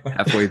villain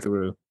halfway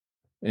through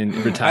and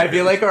retire. I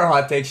feel like our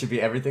hot take should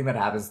be everything that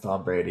happens to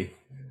Tom Brady.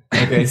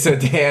 Okay, so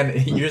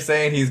Dan, you're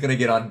saying he's going to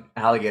get on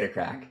alligator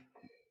crack?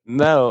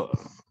 No,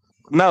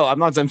 I'm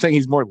not. I'm saying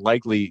he's more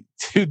likely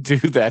to do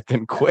that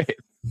than quit.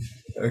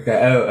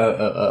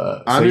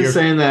 Okay. I'm just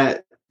saying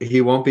that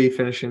he won't be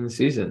finishing the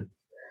season.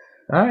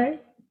 All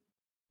right.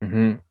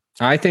 Mm-hmm.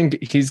 I think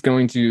he's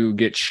going to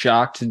get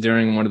shocked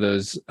during one of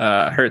those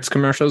Hertz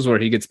commercials where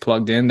he gets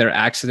plugged in. They're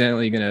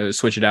accidentally going to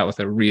switch it out with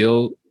a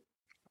real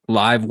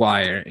live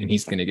wire, and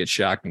he's going to get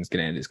shocked and it's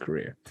going to end his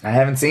career. I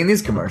haven't seen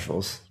these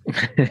commercials.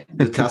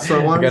 The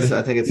Tesla ones?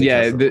 I think it's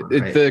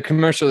the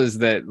commercial is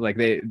that like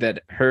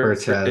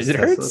Hertz has. Is it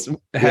Hertz?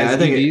 I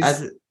think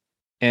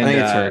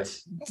it's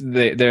Hertz.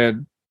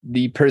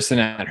 The person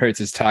at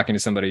Hertz is talking to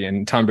somebody,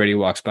 and Tom Brady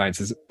walks by and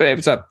says, "Hey,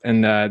 what's up?"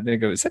 And they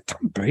go, "Is that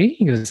Tom Brady?"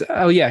 He goes,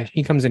 "Oh yeah,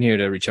 he comes in here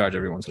to recharge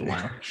every once in a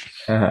while."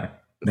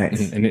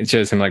 Nice. And it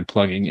shows him like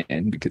plugging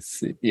in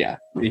because the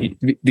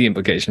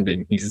implication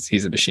being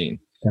he's a machine.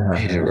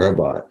 He's a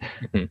robot.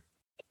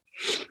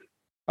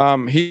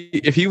 Mm-hmm.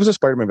 If he was a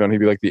Spider-Man villain, he'd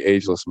be like the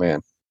ageless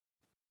man.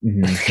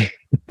 Mm-hmm.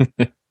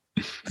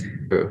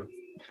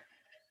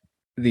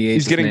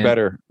 He's getting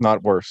better,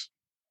 not worse.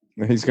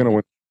 He's going to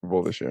win the Super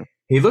Bowl this year.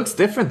 He looks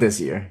different this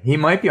year. He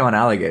might be on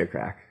alligator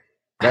crack.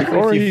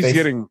 Or he's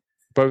getting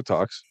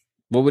Botox.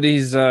 What would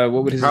his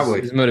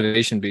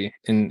motivation be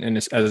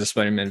as a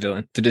Spider-Man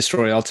villain? To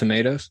destroy all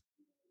tomatoes?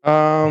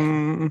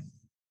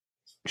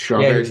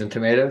 Strawberries and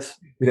tomatoes.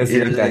 He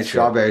doesn't eat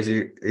strawberries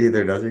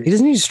either, does he? He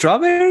doesn't use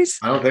strawberries?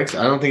 I don't think so.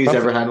 I don't think he's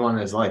ever had one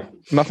in his life.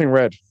 Nothing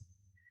red.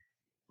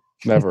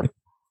 Never.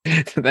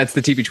 That's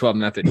the TB12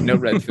 method. No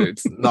red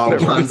foods. Never.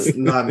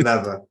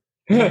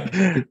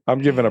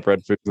 I'm giving up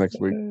red foods next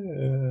week.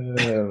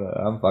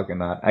 I'm fucking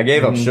not. I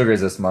gave up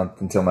sugars this month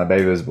until my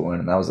baby was born,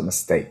 and that was a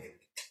mistake.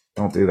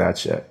 Don't do that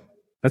shit.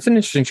 That's an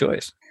interesting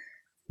choice.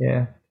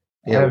 Yeah.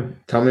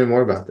 Tell me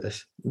more about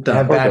this. I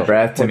have bad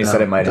breath. Timmy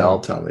said it might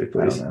help. Tell me,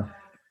 please.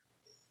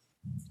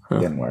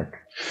 Didn't work.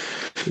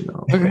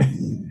 No. Okay.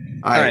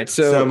 All right.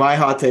 So my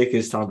hot take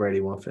is Tom Brady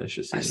won't finish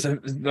this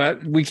season. So,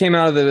 we came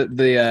out of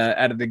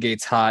the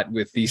gates hot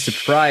with the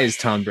surprise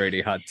Tom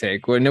Brady hot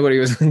take, where nobody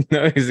was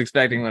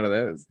expecting one of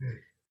those.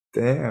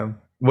 Damn.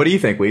 What do you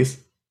think, Weiss?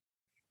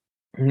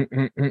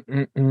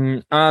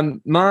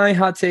 My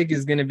hot take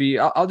is going to be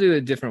I'll do a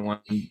different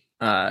one.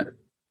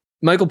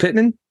 Michael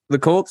Pittman, the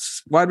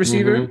Colts wide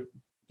receiver,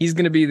 he's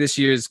going to be this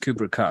year's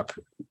Cooper Kupp.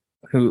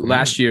 Who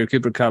last year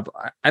Cooper Kupp?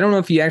 I don't know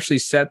if he actually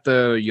set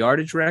the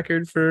yardage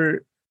record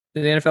for the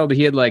NFL, but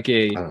he had like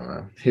a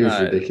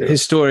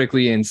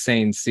historically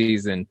insane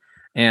season.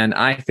 And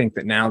I think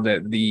that now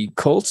that the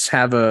Colts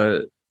have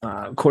a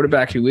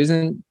quarterback who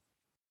isn't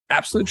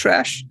absolute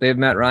trash, they have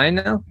Matt Ryan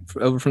now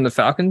over from the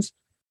Falcons.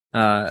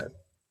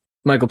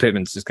 Michael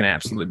Pittman's just going to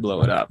absolutely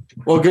blow it up.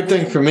 Well, good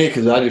thing for me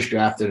because I just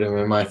drafted him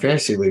in my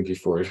fantasy league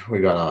before we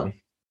got on.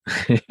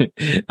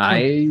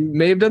 I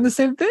may have done the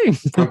same thing.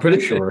 I'm pretty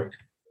sure.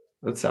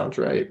 That sounds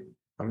right.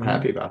 I'm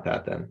happy about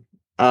that then.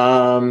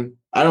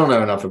 I don't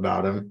know enough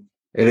about him.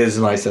 It is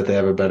nice that they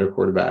have a better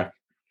quarterback.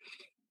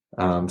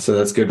 So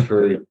that's good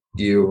for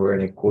you or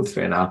any Colts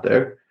fan out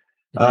there.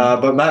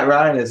 But Matt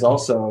Ryan is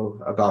also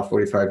about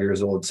 45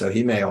 years old, so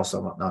he may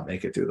also not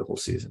make it through the whole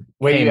season.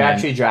 Wait, you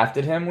actually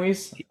drafted him,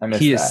 Weiss? I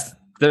missed he is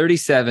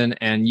 37,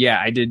 and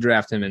I did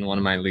draft him in one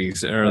of my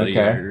leagues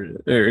earlier,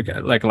 or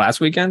like last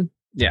weekend.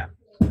 Yeah.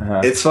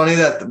 It's funny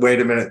that, wait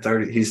a minute,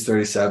 he's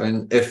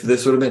 37. If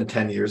this would have been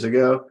 10 years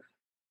ago,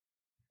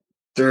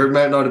 there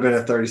might not have been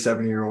a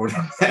 37-year-old in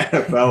the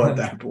NFL at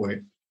that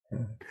point.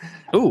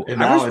 Oh,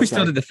 I wish we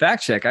still did the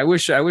fact check. I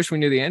wish we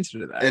knew the answer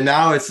to that. And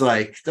now it's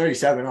like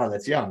 37. Oh,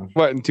 that's young.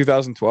 What, in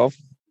 2012?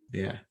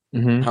 Yeah.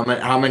 Mm-hmm.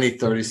 How many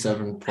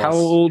 37 plus? How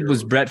old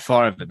was Brett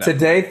Favre?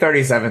 Today,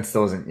 37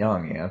 still isn't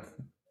young, yeah.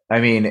 I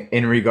mean,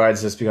 in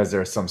regards just because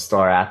there are some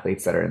star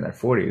athletes that are in their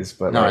 40s,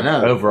 but no, I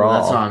know. Overall,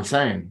 that's what I'm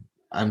saying.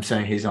 I'm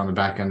saying he's on the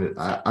back end.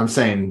 I'm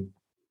saying,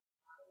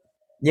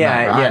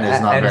 Ryan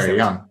is not very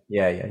young.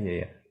 Yeah.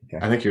 Okay.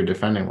 I think you're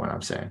defending what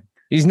I'm saying.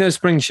 He's no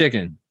spring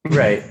chicken,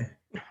 right?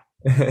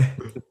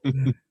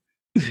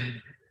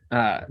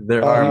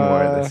 There are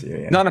more this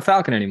year. Yeah. Not a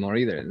Falcon anymore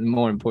either.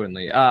 More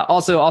importantly,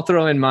 also I'll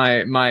throw in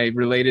my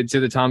related to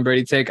the Tom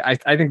Brady take. I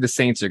think the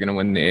Saints are going to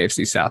win the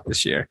AFC South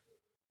this year.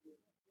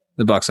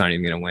 The Bucs aren't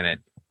even going to win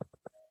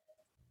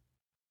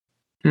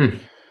it.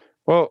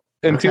 Well,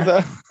 in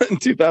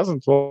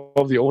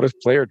 2012, the oldest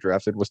player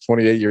drafted was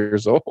 28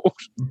 years old.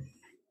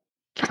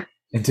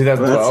 In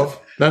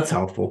 2012, that's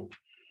helpful.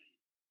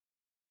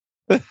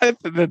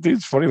 That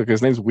dude's funny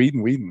because his name's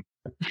Whedon.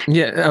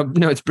 Yeah,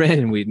 no, it's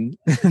Brandon Whedon.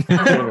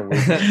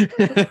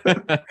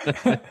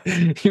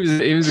 He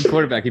was a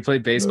quarterback. He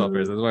played baseball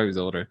first. That's why he was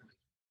older.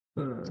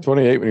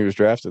 28 when he was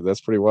drafted.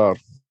 That's pretty wild.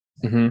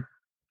 Mm-hmm.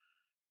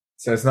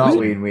 So it's not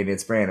Whedon.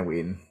 It's Brandon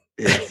Whedon.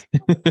 Yeah.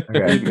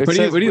 Okay. What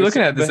are you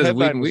looking at? This says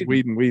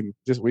Whedon.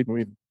 Just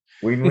Whedon.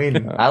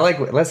 Whedon.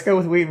 Let's go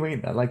with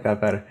Whedon. I like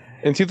that better.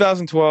 In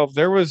 2012,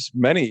 there was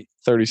many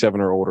 37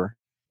 or older.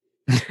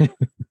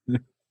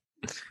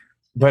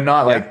 But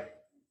not like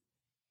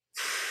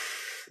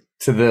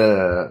to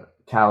the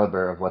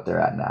caliber of what they're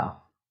at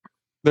now.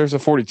 There's a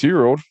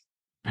 42-year-old.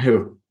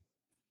 Who?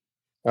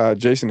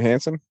 Jason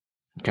Hansen.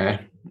 Okay.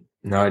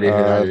 No idea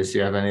who that is. Do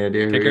you have any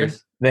idea who he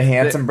is? The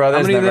Hansen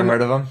brothers, never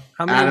heard of them.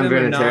 Adam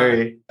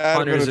Vinatieri.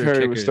 Adam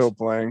Vinatieri was still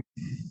playing.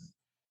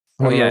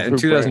 Oh, yeah. In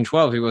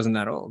 2012, he wasn't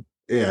that old.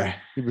 Yeah.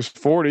 He was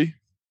 40.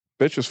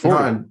 Bitch was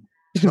 40.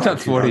 He's not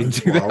 40 in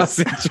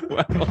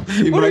 2012.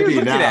 He might be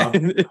now.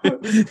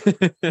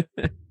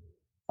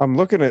 I'm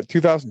looking at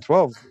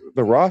 2012,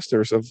 the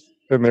rosters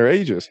and their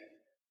ages.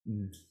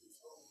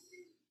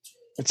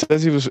 It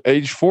says he was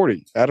age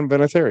 40. Adam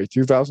Vinatieri,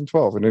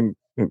 2012, and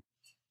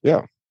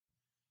yeah.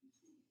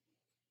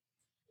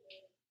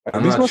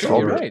 These must be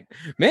right,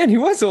 man. He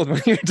was old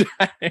when he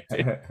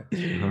died.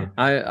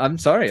 I'm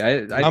sorry.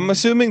 I'm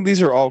assuming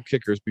these are all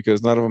kickers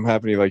because none of them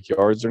have any like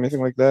yards or anything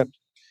like that.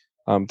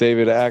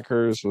 David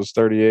Ackers was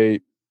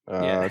 38.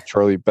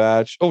 Charlie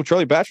Batch. Oh,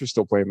 Charlie Batch was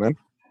still playing then.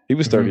 He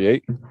was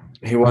 38.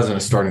 He wasn't a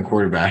starting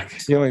quarterback.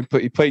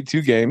 He played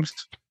 2 games.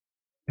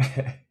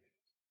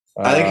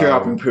 I think you're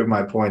helping prove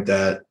my point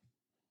that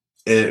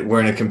we're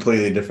in a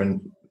completely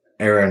different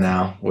era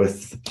now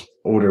with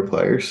older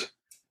players.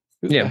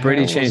 Yeah,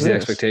 Brady changed the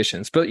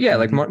expectations, but yeah,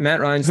 like Matt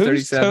Ryan's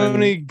 37.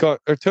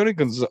 Tony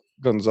Gonzalez.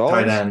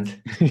 Tight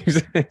end. He was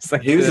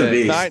a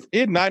beast. He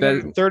had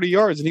 930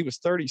 yards, and he was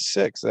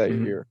 36 that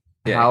year.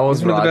 Yeah, how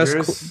was one Rodgers? of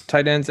the best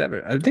tight ends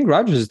ever. I think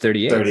Rodgers is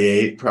 38.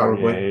 38,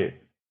 probably. 38.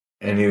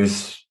 And he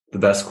was the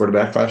best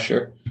quarterback last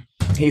year.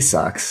 He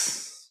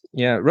sucks.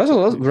 Yeah,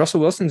 Russell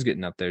Wilson's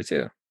getting up there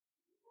too.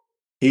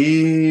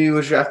 He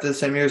was drafted the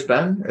same year as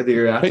Ben, or the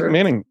year after.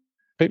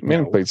 Peyton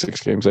Manning played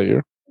 6 games that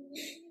year.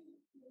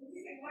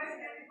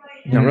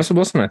 No, Russell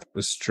Wilson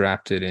was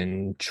drafted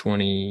in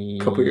 20.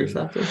 A couple years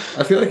after.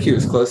 I feel like he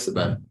was close to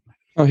Ben.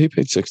 Oh, he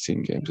played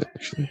 16 games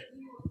actually.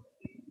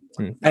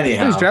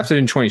 Anyhow, he was drafted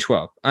in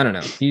 2012. I don't know.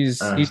 He's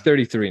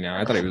 33 now.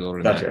 I thought he was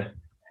older than that.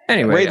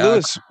 Anyway, Ray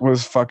Lewis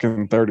was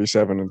fucking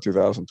 37 in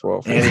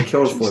 2012. And he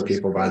killed 4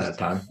 people by that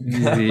time.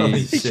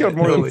 He killed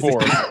more than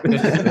 4.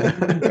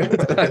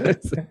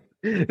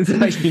 It's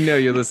how you know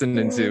you're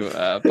listening to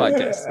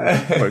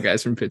podcasts. 4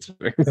 guys from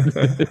Pittsburgh.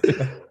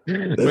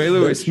 Ray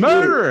Lewis,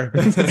 murderer.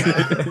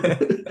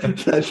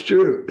 That's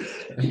true.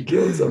 He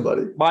killed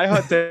somebody. My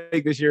hot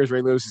take this year is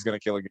Ray Lewis is going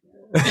to kill again.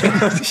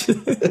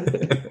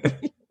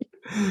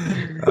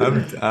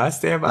 I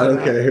stand by. I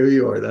don't care who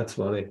you are. That's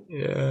funny.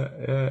 Yeah.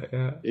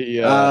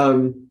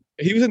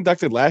 He was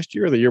inducted last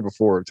year or the year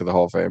before to the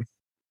Hall of Fame.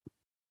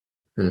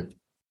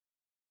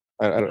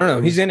 I don't know.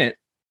 He's in it.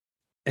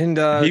 And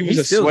he was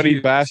a sweaty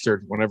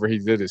bastard whenever he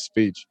did his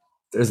speech.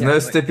 There's no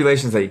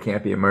stipulations that you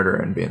can't be a murderer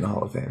and be in the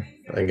Hall of Fame.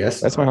 I guess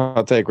that's my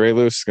hot take. Ray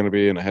Lewis is going to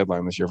be in a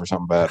headline this year for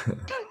something bad.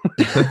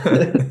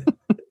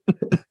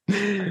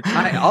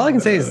 All I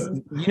can say is,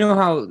 you know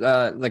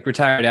how like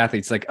retired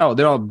athletes, like, oh,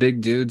 they're all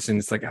big dudes, and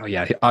it's like, oh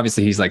yeah,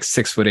 obviously he's like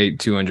 6'8",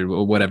 200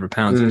 or whatever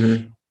pounds.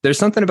 Mm-hmm. There's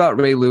something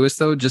about Ray Lewis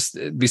though, just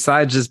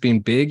besides just being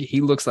big, he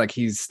looks like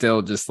he's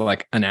still just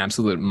like an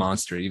absolute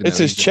monster. Even it's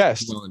his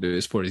chest. Well into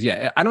his 40s.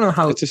 Yeah, I don't know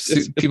how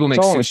people make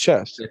it's all in his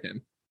chest. With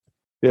him.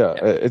 Yeah,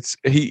 it's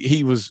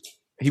he was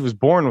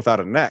born without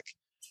a neck.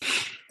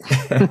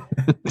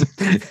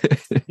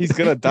 He's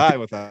gonna die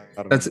without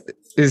a neck.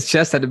 His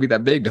chest had to be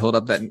that big to hold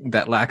up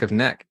that lack of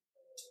neck.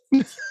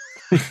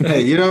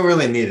 Hey, you don't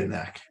really need a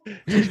neck.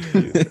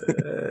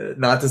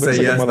 Not to say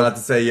yes, not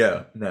to say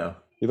yeah. No.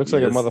 He looks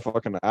like a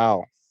motherfucking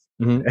owl.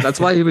 Mm-hmm. That's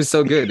why he was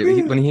so good.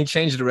 When he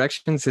changed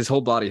directions, his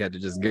whole body had to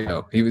just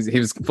go. He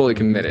was fully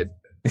committed.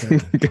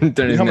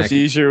 How much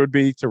easier it would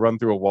be to run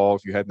through a wall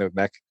if you had no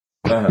neck?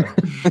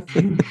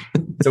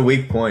 It's a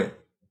weak point.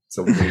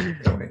 So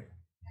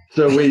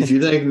wait, do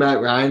you think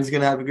Matt Ryan's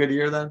gonna have a good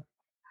year then?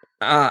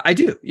 I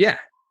do, yeah.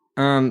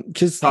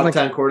 Because top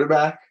 10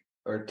 quarterback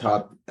or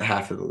top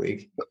half of the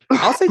league?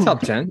 I'll say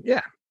top 10.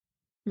 Yeah,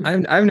 I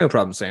have no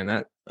problem saying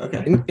that.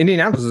 Okay,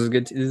 Indianapolis is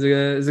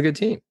a good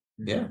team.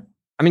 Yeah,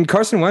 I mean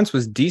Carson Wentz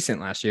was decent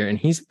last year, and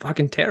he's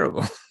fucking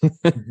terrible.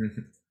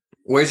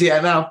 Where's he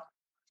at now?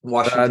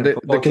 Washington.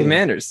 The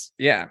Commanders.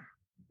 Yeah,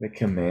 the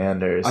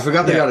Commanders. I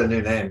forgot they got a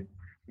new name.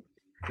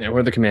 Yeah,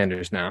 we're the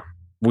Commanders now.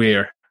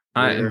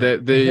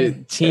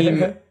 The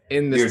team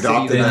in the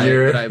city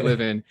that I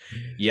live in.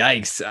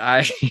 Yikes!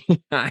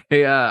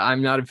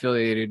 I'm not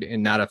affiliated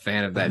and not a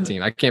fan of that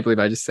team. I can't believe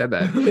I just said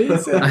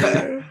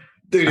that.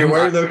 Dude, you're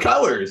wearing their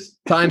colors.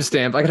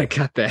 Timestamp. I gotta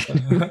cut that.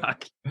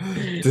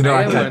 Do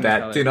not cut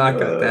that. Do not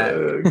cut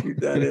that. Keep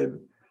that in.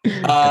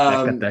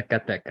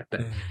 Cut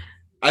that.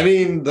 I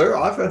mean, their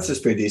offense is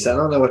pretty decent. I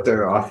don't know what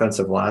their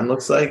offensive line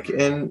looks like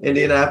in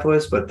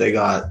Indianapolis, but they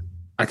got.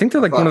 I think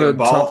they're like one of the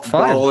top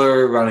 5.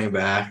 Baller running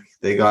back.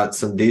 They got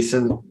some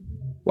decent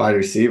wide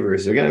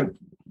receivers.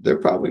 They're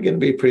probably gonna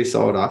be a pretty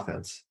solid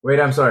offense.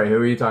 Wait, I'm sorry. Who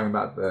are you talking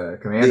about? The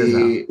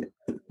Commanders?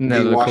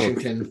 The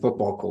Washington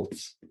Football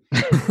Colts.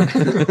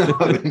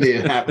 Of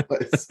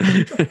Indianapolis.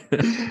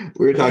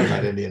 We were talking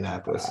about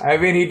Indianapolis. I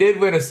mean, he did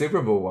win a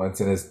Super Bowl once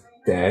in his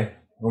day.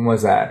 When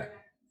was that?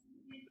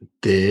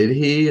 Did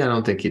he? I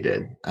don't think he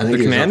did. I think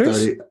the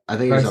Commanders. I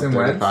think he was up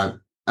 35.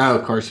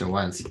 Oh, Carson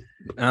Wentz. He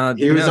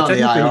was on the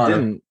IR. He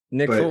didn't.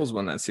 Nick Foles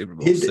won that Super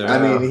Bowl. I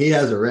mean, he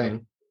has a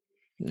ring.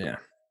 Yeah.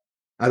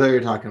 I thought you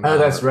were talking about. Oh,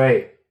 that's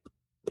right.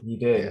 He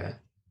did.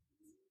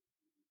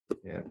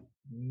 Yeah.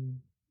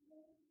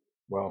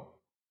 Well,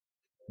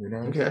 who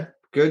knows? Okay.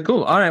 Good.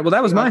 Cool. All right. Well,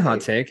 that was my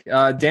hot take.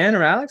 Dan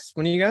or Alex?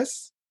 One of you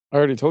guys? I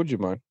already told you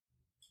mine.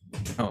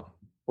 Oh.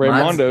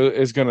 Raymondo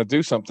is going to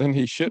do something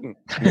he shouldn't.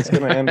 He's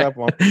going to end up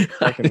on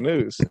fucking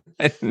news.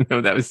 I didn't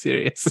know that was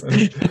serious.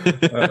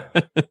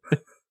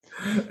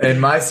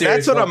 And my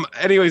serious.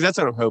 Anyways, that's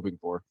what I'm hoping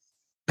for.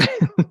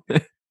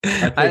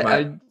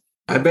 I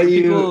bet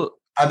you.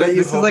 I bet you.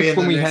 This is like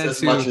when we had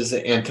as much as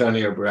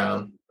Antonio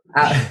Brown.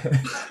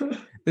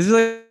 This is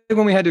like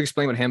when we had to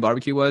explain what ham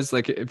barbecue was.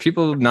 Like, if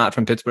people not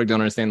from Pittsburgh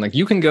don't understand, like,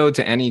 you can go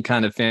to any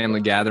kind of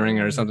family gathering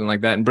or something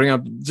like that and bring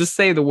up, just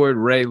say the word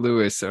Ray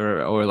Lewis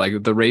or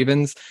like the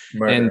Ravens,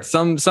 and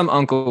some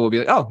uncle will be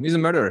like, "Oh, he's a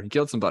murderer. He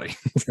killed somebody."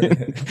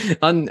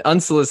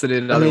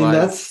 Unsolicited. I mean,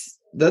 otherwise,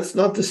 that's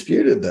not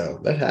disputed though.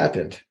 That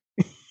happened.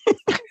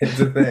 It's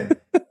a thing.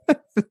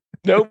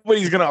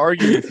 Nobody's going to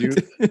argue with you.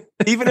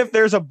 Even if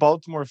there's a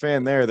Baltimore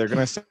fan there, they're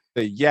going to say,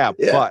 yeah,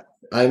 but.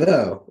 I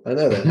know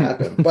that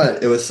happened,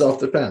 but it was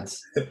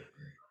self-defense.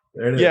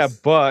 Yeah,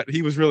 but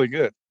he was really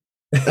good.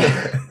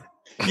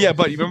 Yeah,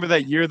 but you remember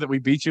that year that we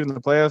beat you in the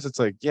playoffs? It's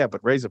like, yeah,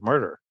 but Ray's a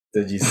murderer.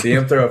 Did you see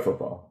him throw a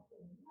football?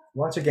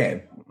 Watch a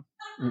game.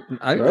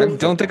 I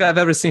don't think I've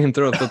ever seen him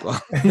throw a football.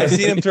 I've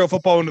seen him throw a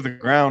football into the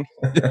ground.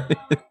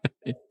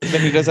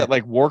 Then he does that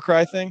like war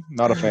cry thing.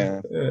 Not a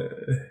fan.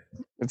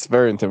 It's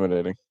very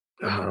intimidating.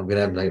 Oh, I'm gonna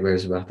have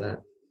nightmares about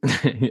that.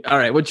 All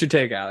right, what's your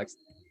take, Alex?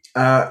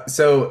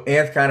 So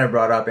Anth kind of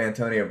brought up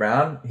Antonio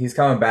Brown. He's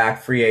coming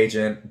back, free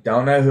agent.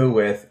 Don't know who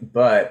with,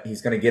 but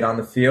he's going to get on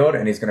the field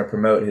and he's going to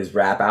promote his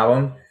rap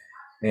album,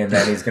 and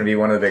then he's going to be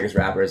one of the biggest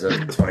rappers of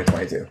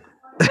 2022.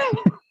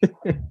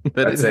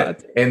 That's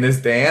it. And his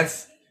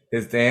dance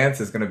is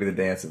going to be the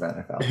dance of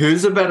NFL.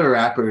 Who's a better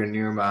rapper in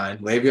your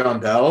mind,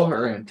 Le'Veon Bell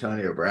or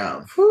Antonio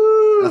Brown?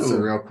 Woo! That's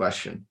the real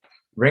question.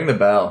 Ring the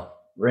bell.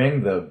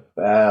 Ring the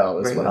bell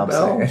is what I'm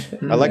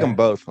saying. I like them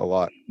both a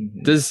lot.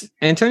 Does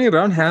Antonio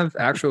Brown have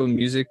actual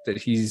music that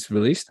he's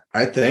released?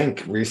 I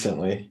think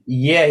recently.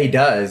 Yeah, he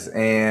does.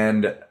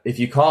 And if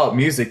you call it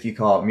music, you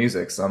call it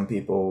music. Some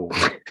people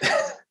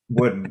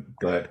wouldn't,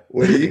 but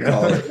what do you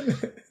call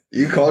it?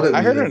 You called it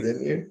music,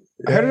 didn't you?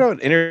 Yeah. I heard an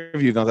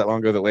interview not that long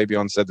ago that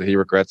Le'Veon said that he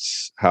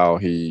regrets how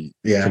he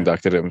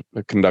conducted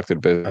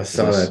business. I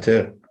saw that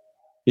too.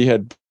 He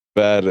had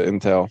bad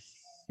intel.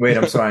 Wait,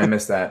 I'm sorry, I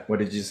missed that. What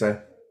did you say?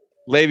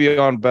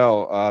 Le'Veon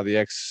Bell, the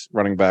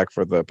ex-running back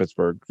for the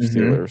Pittsburgh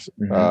Steelers,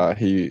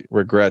 he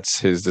regrets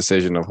his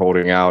decision of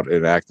holding out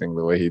and acting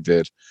the way he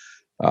did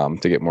to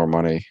get more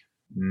money.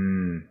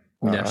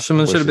 Yeah,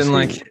 someone should have been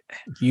like,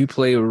 "You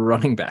play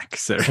running back,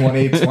 sir."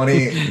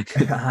 2020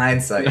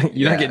 hindsight.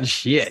 You're not getting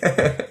shit.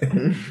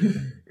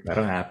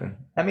 That'll happen.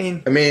 I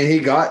mean, he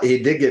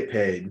did get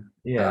paid.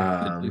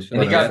 Yeah, and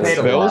he got paid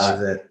a lot.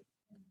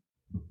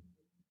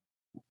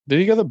 Did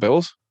he go to the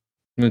Bills?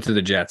 Went to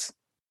the Jets.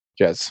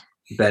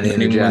 Benny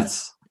and the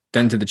Jets.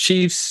 Then to the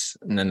Chiefs,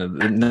 and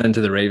then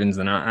to the Ravens.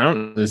 And I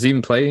don't. Does he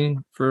even play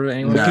for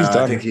anyone? No,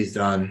 I think he's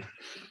done.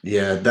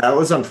 Yeah, that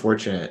was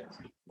unfortunate.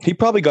 He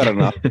probably got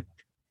enough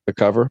to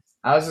cover.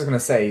 I was just gonna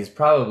say he's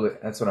probably.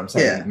 That's what I'm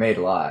saying. Yeah. He made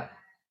a lot,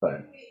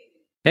 but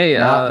hey,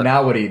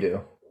 now what do you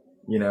do?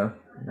 You know,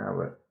 now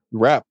what?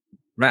 Rap.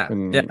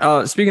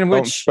 Yeah. Speaking of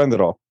don't which, spend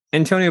it all.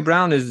 Antonio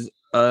Brown is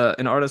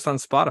an artist on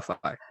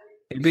Spotify.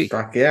 AB.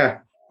 Fuck yeah.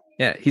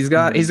 Yeah, he's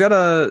got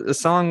a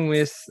song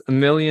with 1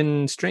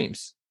 million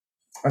streams.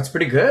 That's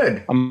pretty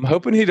good. I'm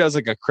hoping he does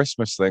like a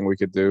Christmas thing we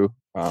could do.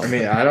 I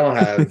mean, I don't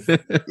have.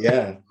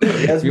 Yeah,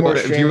 he has more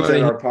streams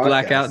than our podcast.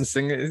 Black out and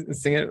sing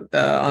it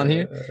on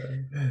here.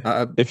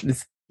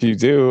 If you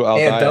do, I'll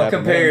die. Don't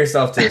compare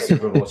yourself to a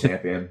Super Bowl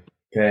champion.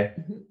 Okay,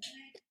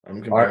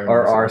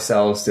 or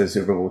ourselves to a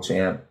Super Bowl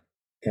champ.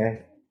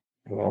 Okay.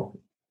 Well,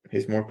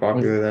 he's more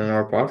popular than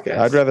our podcast.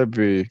 I'd rather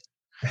be.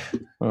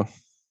 Well,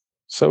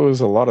 so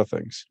is a lot of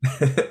things.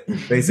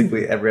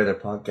 Basically, every other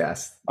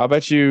podcast. I'll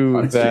bet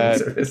you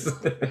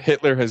that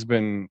Hitler has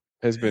been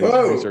has been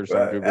researched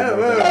on Google.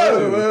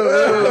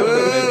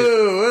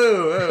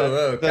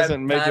 That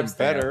doesn't make him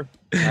better.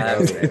 The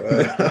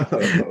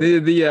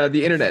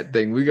internet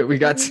thing. We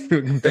got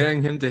to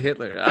bang him to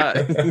Hitler.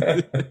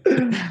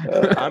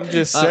 I'm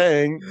just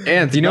saying.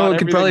 And you know what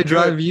could probably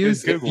drive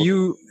views if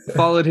you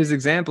followed his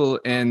example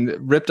and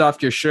ripped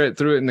off your shirt,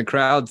 threw it in the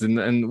crowds,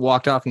 and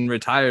walked off and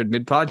retired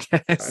mid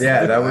podcast.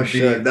 Yeah, that would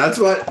be.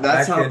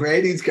 That's how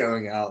Brady's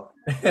going out.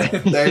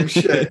 Same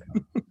shit.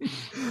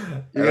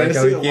 You're gonna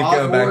see keep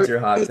going back to your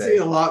hot take. See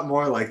a lot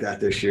more like that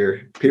this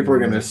year. People are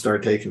gonna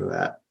start taking to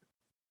that.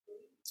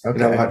 Okay.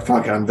 You know what?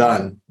 Fuck it, I'm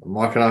done. I'm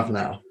walking off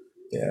now.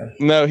 Yeah.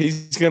 No,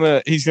 he's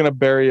gonna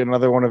bury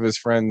another one of his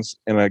friends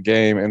in a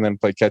game and then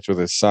play catch with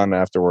his son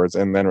afterwards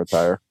and then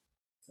retire.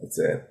 That's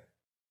it.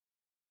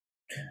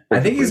 I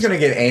think he's gonna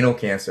get anal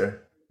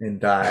cancer and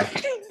die.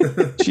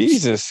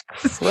 Jesus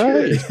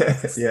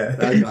Christ! Yeah,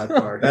 That's my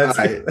part. That's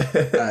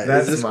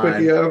this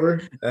quickie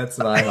over. That's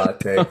my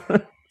hot take.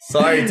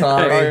 Sorry,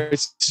 Tommy.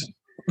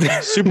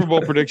 Super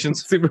Bowl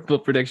predictions. Super Bowl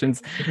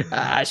predictions.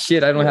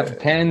 Shit, I don't have a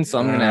pen, so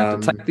I'm gonna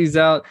have to type these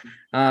out.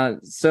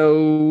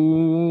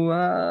 So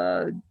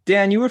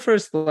Dan, you were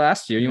first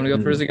last year. You want to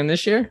go first again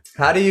this year?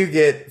 How do you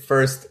get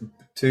first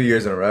 2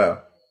 years in a row?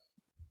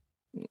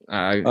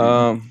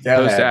 Post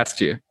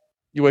asked you.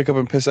 You wake up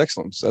and piss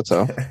excellence. That's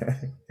how.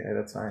 Yeah,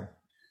 that's fine.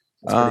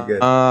 That's pretty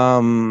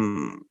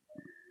good.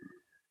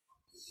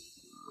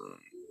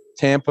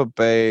 Tampa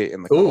Bay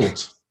and the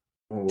Colts.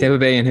 Tampa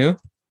Bay and who?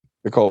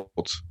 The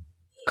Colts.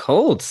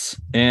 Colts.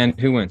 And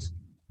who wins?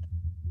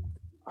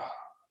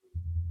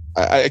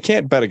 I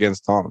can't bet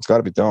against Tom. It's got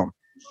to be Tom.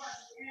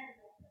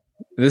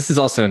 This is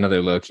also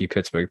another low-key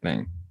Pittsburgh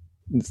thing.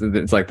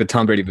 It's like the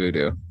Tom Brady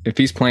voodoo. If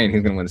he's playing,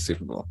 he's going to win the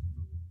Super Bowl.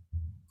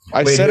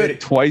 I said it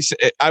twice.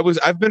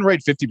 I've been right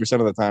 50%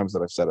 of the times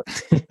that I've said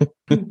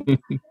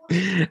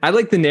it. I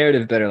like the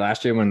narrative better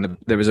last year when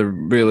there was a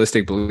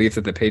realistic belief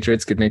that the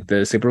Patriots could make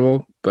the Super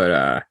Bowl.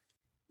 But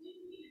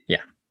yeah.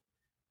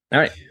 All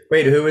right.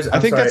 Wait, who was? I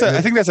think that's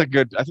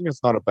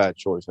not a bad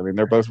choice. I mean,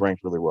 they're both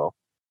ranked really well.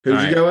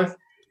 Who'd you go with?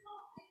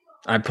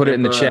 I put it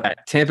in the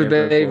chat. Tampa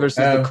Bay versus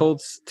the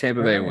Colts.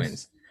 Tampa Bay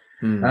wins.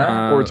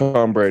 Or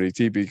Tom Brady.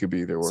 TB could be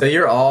either way. So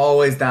you're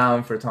always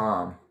down for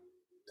Tommy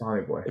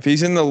boy. If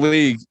he's in the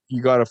league,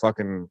 you gotta go.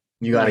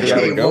 You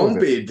gotta go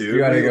with it. You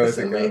gotta go with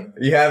it.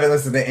 You haven't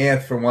listened to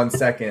Anth for 1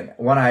 second,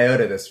 1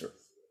 iota this time.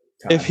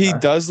 If he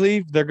does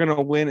leave, they're gonna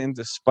win in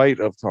despite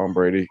of Tom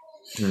Brady.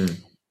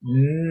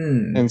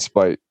 In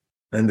spite.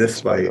 In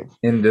despite.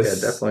 Definitely in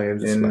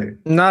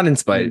despite. Not in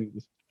spite.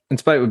 In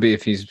spite would be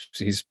if he's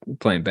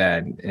playing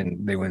bad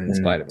and they win in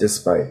spite of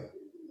him.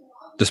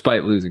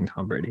 Despite losing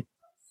Tom Brady.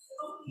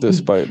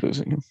 Despite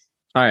losing him.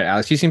 All right,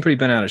 Alex, you seem pretty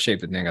bent out of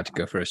shape, but then got to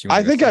go first.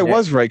 I think I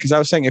was right because I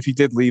was saying if he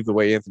did leave the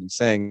way Anthony's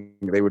saying,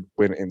 they would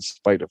win in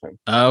spite of him.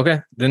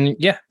 Okay, then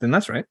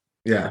that's right.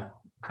 Yeah,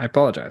 I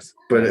apologize.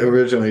 But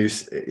originally,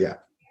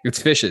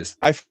 it's fishes.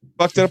 I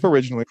fucked it up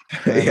originally.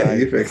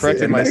 You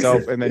corrected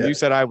myself, and then you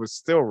said I was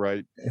still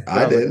right.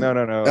 I did. No.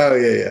 Oh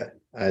yeah,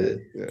 I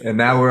did. Yeah. And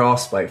now we're all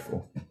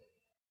spiteful.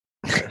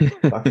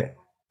 Okay.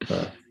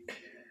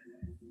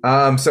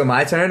 So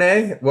my turn,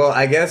 eh? Well,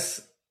 I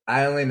guess.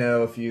 I only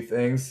know a few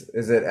things.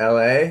 Is it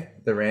LA?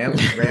 The Ram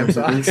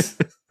Sox?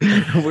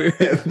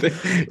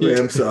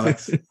 Ram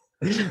Sox.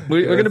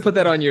 We're going to put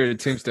that on your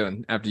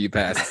tombstone after you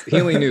pass. He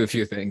only knew a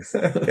few things.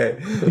 Okay.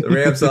 The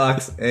Ram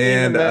Sox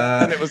and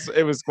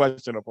it was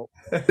questionable.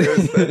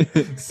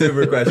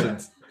 Super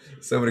questions.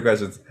 So many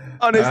questions.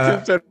 On his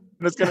tombstone,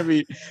 it's going to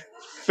be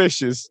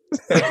fishes.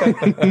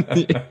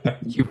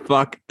 You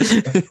fuck.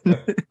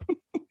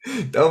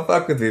 Don't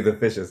fuck with me, the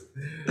fishes.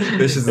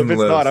 Fishes if and it's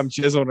loaves. not, I'm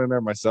chiseling in there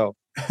myself.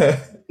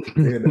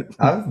 Dude,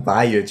 I'll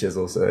buy you a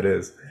chisel, so it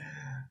is.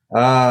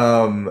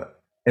 And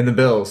the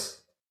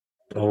Bills.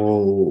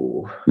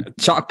 Oh.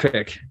 Chalk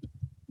pick.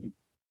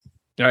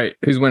 All right,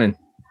 who's winning?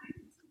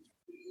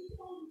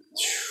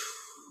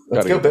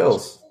 Let's go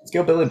Bills. Let's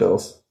go Billy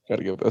Bills.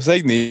 Gotta go Bills.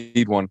 They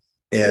need one.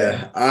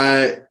 Yeah,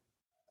 I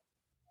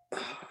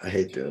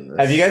hate doing this.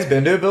 Have you guys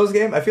been to a Bills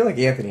game? I feel like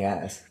Anthony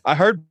has. I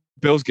heard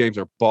Bills games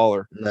are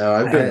baller. No,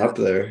 I've been up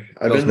there.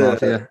 I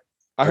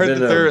heard that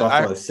they're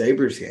Buffalo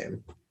Sabres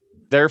game.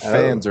 Their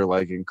fans are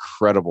like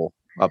incredible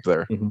up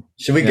there. Mm-hmm.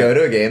 Should we go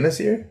to a game this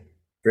year?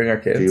 Bring our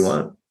kids. Do you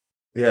want?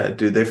 Yeah,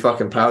 dude, they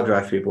fucking pile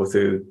drive people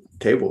through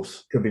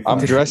tables. Could be fun.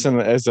 I'm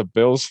dressing as a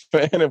Bills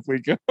fan if we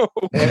go.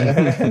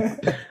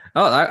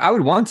 I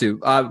would want to.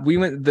 We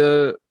went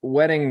the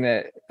wedding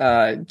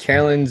that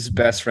Carolyn's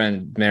best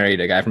friend married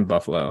a guy from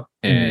Buffalo,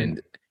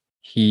 and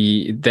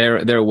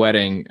their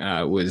wedding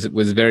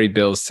was very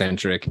Bills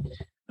centric.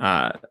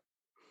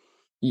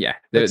 Yeah,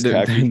 they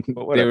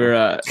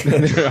were.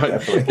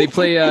 They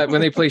play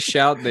when they play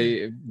shout.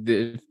 They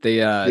do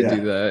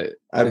the.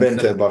 I've been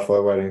to a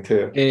Buffalo wedding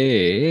too.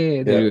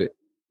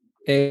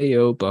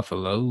 Ayo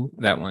Buffalo,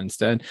 that one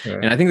instead.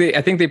 Right. And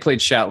I think they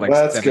played shout like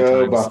Let's 7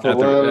 go times.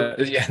 Buffalo.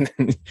 Yeah,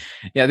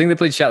 I think they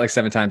played shout like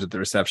 7 times at the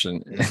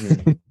reception.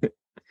 Mm-hmm.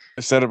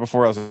 I said it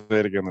before. I'll say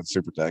it again. That's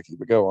super tacky.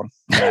 But go on.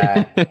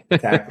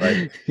 Tack,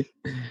 right.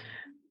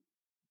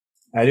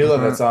 I do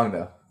love that song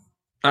though.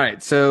 All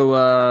right,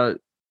 so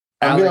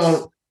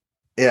Alex,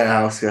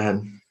 Alex, go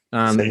ahead.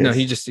 No,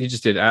 he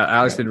just did.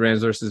 Alex did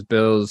Rams versus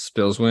Bills.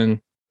 Bills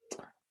win.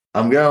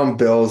 I'm going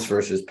Bills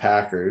versus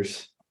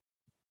Packers.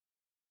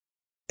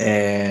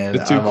 And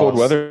the two cold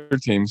weather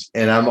teams.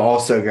 And I'm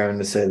also going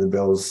to say the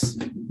Bills.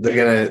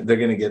 They're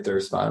gonna get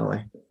theirs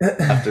finally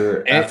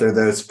after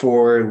those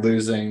 4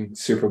 losing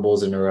Super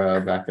Bowls in a row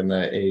back in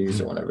the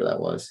 80s or whenever that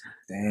was.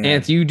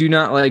 And you do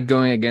not like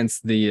going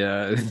against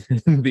the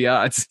the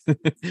odds.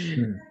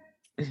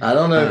 I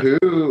don't know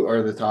who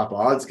are the top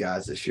odds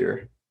guys this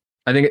year.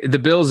 I think the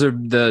Bills are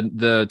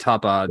the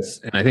top odds,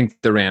 and I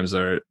think the Rams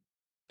are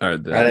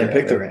the. I didn't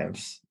pick the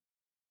Rams.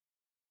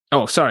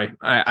 Oh, sorry. Don't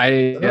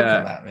come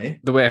at me.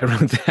 The way I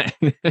wrote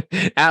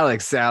that,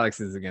 Alex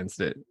is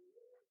against it.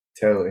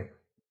 Totally.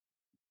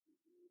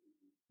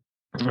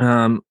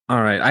 All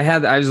right.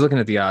 I was looking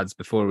at the odds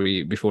before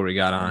we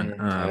got on.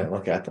 I didn't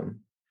look at them.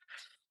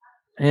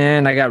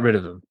 And I got rid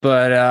of them.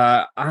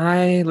 But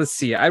let's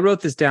see. I wrote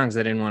this down because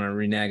I didn't want to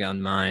renege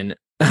on mine.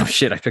 Oh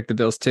shit! I picked the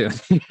Bills too.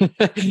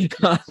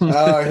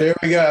 Oh, here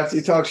we go. After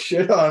you talk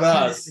shit on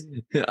us.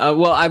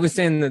 Well, I was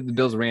saying that the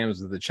Bills Rams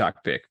was the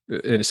chalk pick,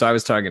 so I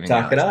was targeting.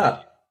 Talk it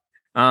up.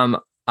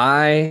 The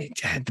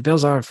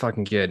Bills are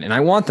fucking good, and I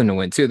want them to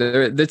win too.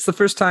 It's the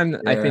first time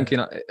I think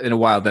in a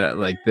while that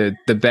like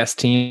the best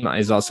team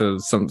is also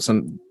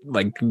some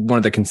like one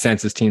of the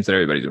consensus teams that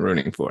everybody's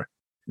rooting for.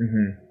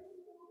 Mm-hmm.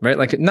 Right,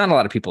 like not a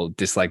lot of people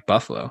dislike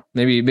Buffalo.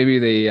 Maybe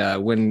they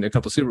win a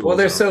couple Super Bowls. Well,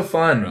 they're so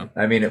fun.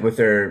 I mean, with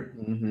their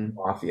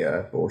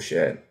mafia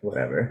bullshit,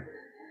 whatever.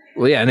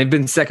 Well, yeah, and they've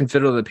been second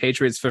fiddle to the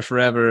Patriots for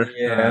forever.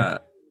 Yeah,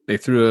 they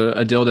threw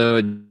a dildo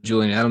at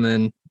Julian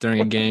Edelman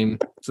during a game,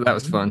 so that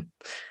was fun.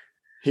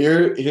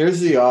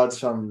 Here's the odds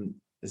from.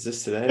 Is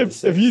this today?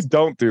 If you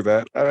don't do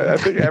that, I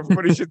think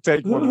everybody should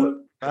take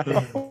one.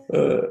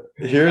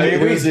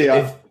 Here's the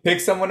odds.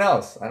 Pick someone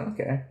else. I don't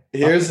care.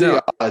 Here's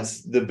the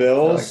odds: the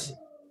Bills,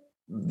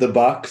 the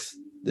Bucks,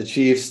 the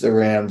Chiefs, the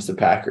Rams, the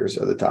Packers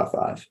are the top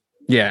 5.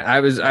 Yeah, I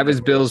was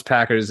Bills,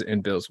 Packers,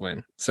 and Bills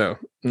win. So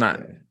not.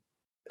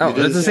 Oh,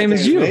 that's the same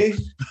as you.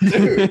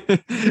 Dude.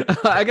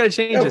 I gotta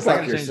change this.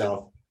 Fuck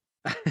yourself.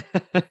 And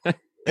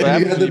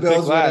you had the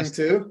Bills winning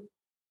too?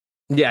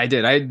 Yeah, I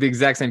did. I had the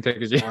exact same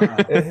pick as you. Wow.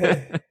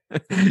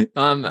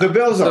 The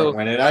Bills aren't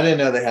winning. I didn't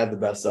know they had the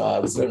best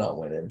odds. They're not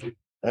winning.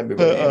 They're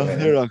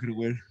not going to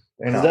win.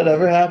 Does that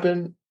ever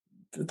happen?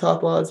 The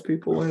top odds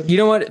people win. You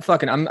know what?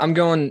 Fucking, I'm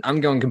going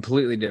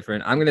completely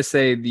different. I'm gonna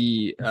say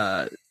the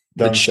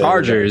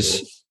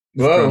Chargers.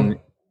 Whoa.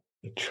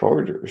 The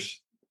Chargers.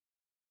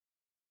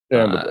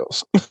 And the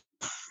Bills.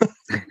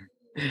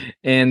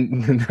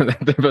 And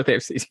they're both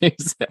AFC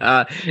teams.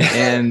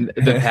 And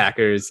the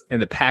Packers.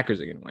 And the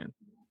Packers are gonna win.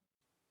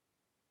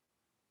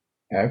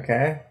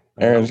 Okay.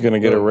 Aaron's gonna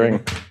get a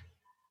ring.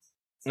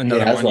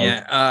 Another one.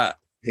 Yeah.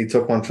 He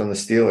took one from the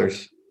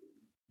Steelers.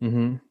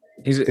 Mm-hmm.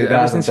 He's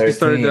ever since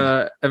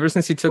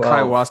he took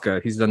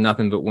ayahuasca, he's done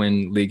nothing but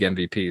win league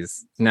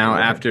MVPs. Now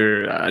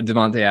after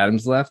Devontae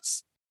Adams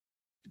left,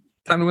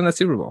 time to win that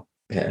Super Bowl.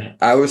 Yeah,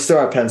 I was still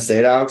at Penn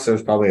State, Alex. So it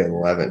was probably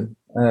 11.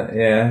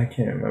 Yeah, I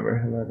can't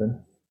remember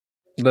 11.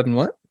 11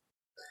 what?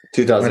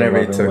 2011. Whenever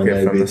he took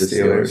it from the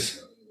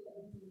Steelers.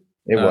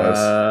 It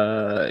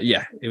was.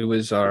 Yeah, it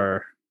was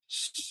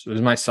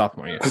my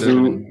sophomore year.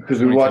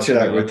 Because we watched it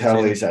at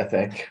Rotell's, I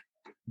think.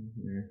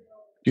 Mm-hmm.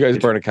 You guys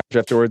burn a couch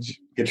afterwards?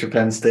 Get your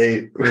Penn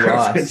State. We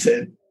lost.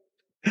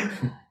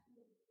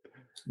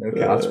 No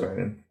couch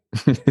burning.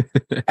 All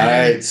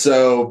right,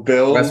 so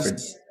Bills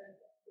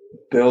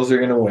are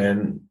going to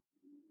win.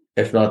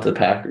 If not the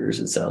Packers,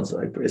 it sounds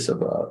like, based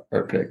on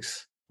our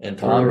picks. And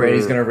Tom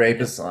Brady's going to rape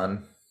his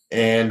son.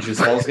 And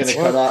Giselle's going to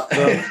cut off.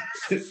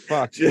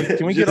 Fuck.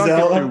 Can we get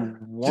on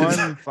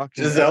one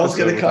fucking Giselle's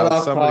going to cut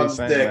off Tom's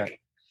dick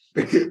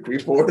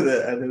before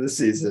the end of the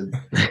season.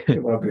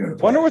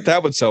 Wonder what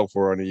that would sell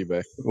for on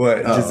eBay.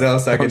 What?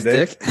 Giselle's second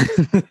dick?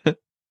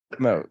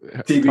 No.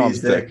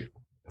 TB's dick.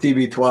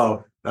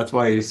 TB12. That's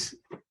why he's.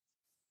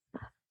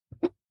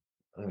 I'm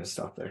going to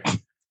stop there.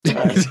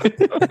 It's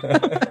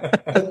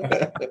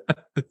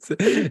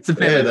a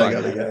family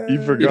podcast.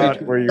 You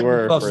forgot where you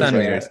were. 12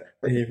 centimeters.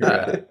 All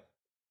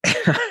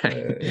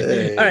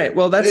right.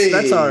 Well,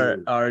 that's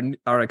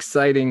our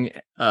exciting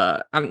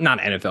not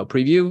NFL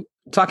preview.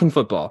 Talking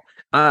football.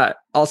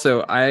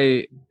 Also,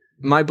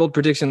 my bold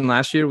prediction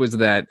last year was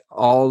that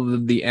all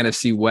of the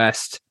NFC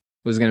West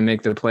was going to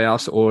make the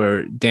playoffs.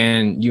 Or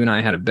Dan, you and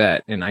I had a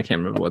bet, and I can't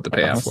remember what the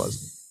payoff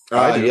was. You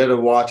had to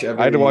watch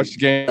every. I had to watch the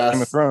Game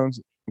of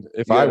Thrones.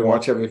 If I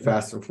watch every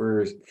Fast and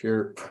Furious,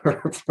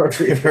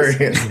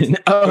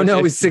 oh no,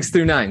 it was 6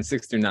 through 9,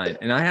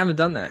 and I haven't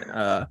done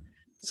that.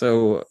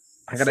 So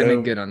I gotta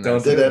make good on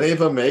that. Did any of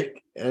them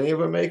make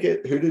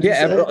it? Who did?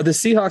 Yeah, the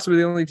Seahawks were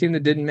the only team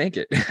that didn't make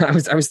it. I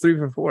was 3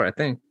 for 4, I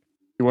think.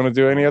 You want to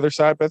do any other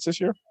side bets this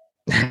year?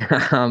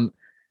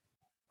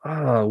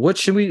 What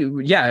should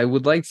we? Yeah, I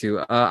would like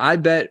to. I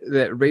bet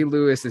that Ray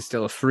Lewis is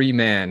still a free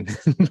man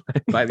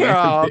by the end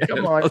of the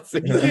come on.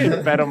 You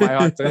can't bet on my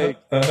hot take.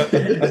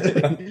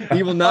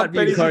 He will not be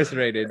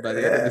incarcerated by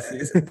the end of the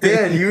season.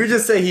 Dan, you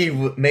just say he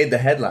made the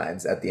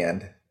headlines at the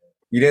end.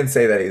 You didn't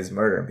say that he was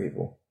murdering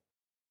people.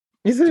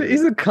 He's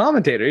a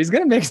commentator. He's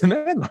gonna make some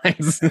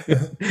headlines.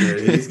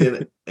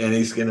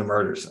 he's gonna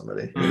murder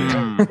somebody.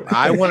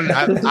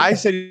 I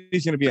said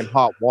he's gonna be in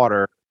hot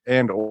water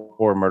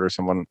or murder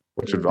someone,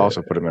 which would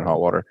also put him in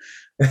hot water.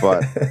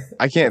 But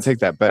I can't take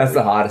that bet. That's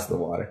the hottest of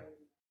the water.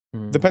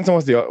 Depends on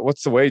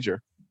what's the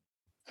wager.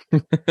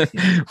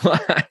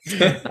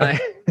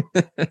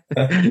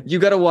 You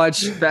got to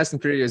watch Fast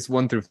and Furious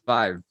 1 through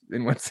 5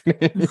 in one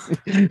sitting.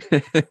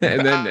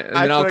 and then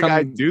I'll come.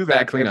 I do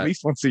that at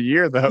least once a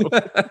year, though.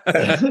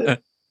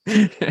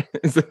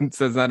 So it's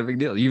not a big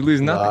deal. You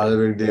lose nothing. Not a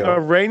big deal. A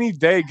rainy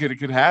day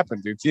could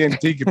happen, dude.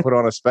 TNT could put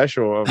on a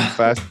special of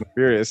Fast and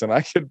Furious, and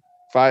I could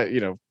fight.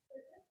 Here's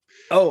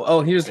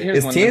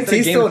is one.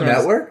 TNT still a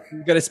network?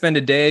 You got to spend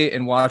a day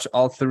and watch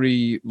all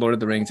 3 Lord of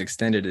the Rings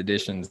extended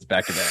editions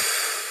back to back.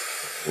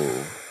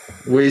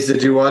 Weez,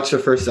 did you watch the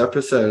first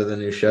episode of the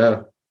new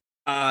show?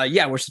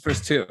 Yeah, watched the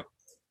first 2.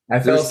 I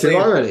fell asleep 2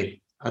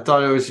 already. I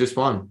thought it was just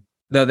 1.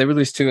 No, they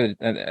released 2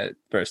 at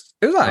first.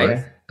 It was all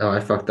right. Oh, I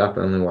fucked up.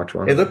 I only watched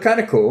 1. It looked kind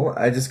of cool.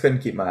 I just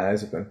couldn't keep my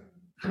eyes open.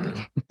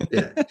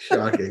 Yeah,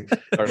 shocking.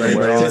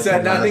 This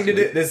had nothing to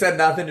do. This had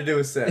nothing to do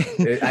with Sim.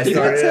 I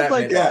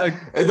started at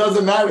it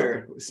doesn't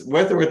matter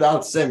with or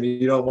without Sim.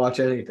 You don't watch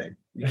anything.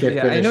 You can't.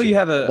 Yeah, I know you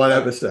have one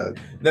episode.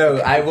 No,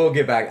 I will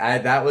get back.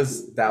 That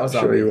was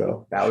on me.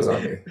 That was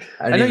on me.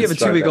 I know you have a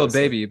 2-week-old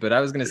baby, but I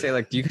was gonna say,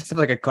 do you guys have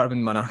a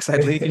carbon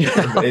monoxide leak in your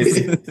house?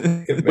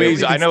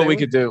 Wait, I know we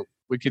could do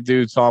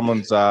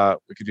Tomlin's.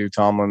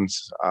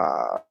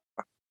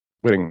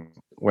 Winning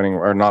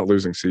or not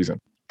losing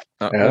season.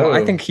 Well,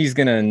 I think he's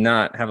gonna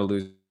not have a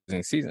losing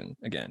season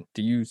again.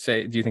 Do you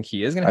think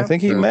he is gonna? I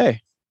think he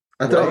may.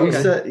 I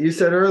thought you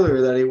said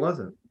earlier that he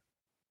wasn't.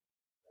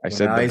 I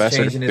said the best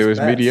they're gonna do is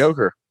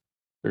mediocre.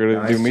 They're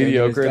gonna do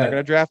mediocre and they're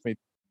gonna draft me.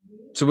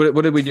 So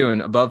what are we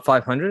doing? Above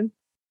 500?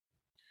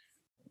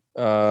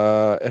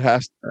 It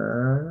has.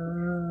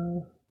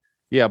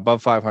 Yeah,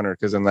 above 500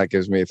 because then that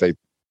gives me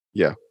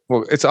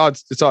Well, it's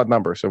odd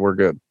number, so we're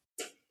good.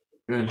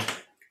 We're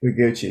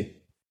Gucci.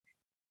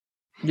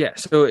 Yeah,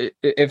 so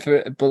if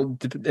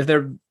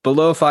they're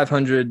below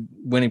 500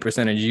 winning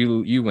percentage,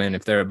 you win.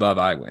 If they're above,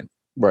 I win.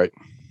 Right.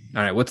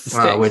 All right. What's the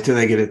stakes? Wait till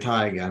they get a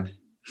tie again.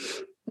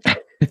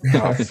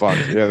 Oh fuck!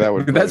 Yeah, that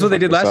would. That's what they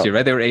did last year,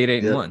 right? They were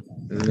 8-1.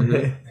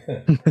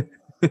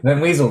 Mm-hmm. Then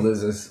Weasel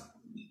loses.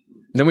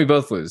 Then we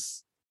both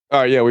lose.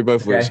 Oh yeah, we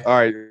both lose. All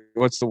right.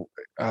 What's the?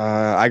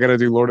 I got to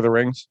do Lord of the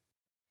Rings.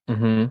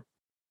 Mm-hmm.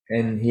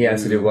 And he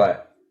has to do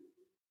what?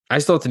 I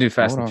still have to do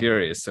Fast and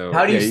Furious. So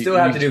how do you still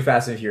have to do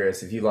Fast and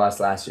Furious if you lost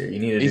last year? You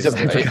need to do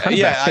something.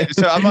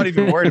 So I'm not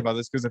even worried about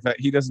this because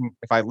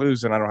if I lose,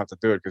 then I don't have to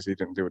do it because he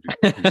didn't do what he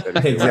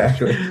said.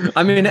 Exactly.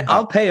 I mean,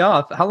 I'll pay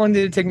off. How long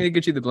did it take me to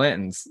get you the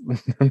Blantons?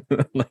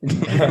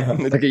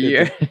 like a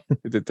year.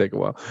 It did take a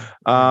while.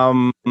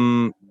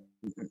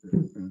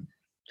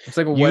 It's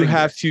like you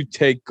have to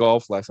take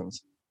golf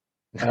lessons.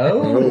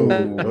 Oh.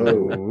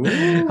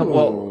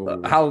 Well,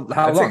 how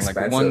long?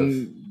 Expensive.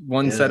 Like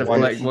one set of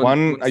one.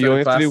 You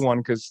only have to do one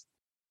because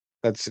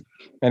that's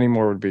any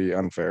more would be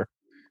unfair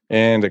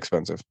and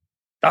expensive.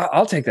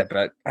 I'll take that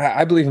bet.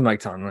 I believe in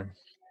Mike Tomlin.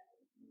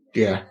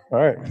 Yeah. All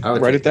right.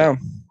 Write it down.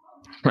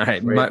 All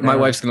right. My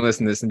wife's gonna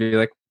listen to this and be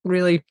like,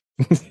 "Really?"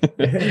 I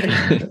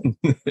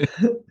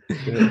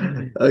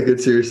could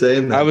see you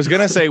saying that. I was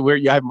gonna say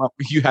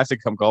you have to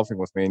come golfing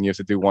with me and you have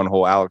to do one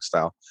hole Alex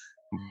style.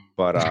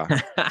 But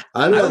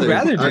I'd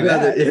rather do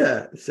that.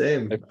 Yeah,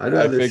 same. I'd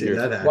rather see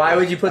that happen. Why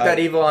would you put that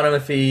evil on him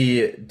if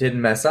he didn't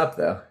mess up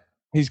though?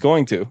 He's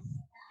going to.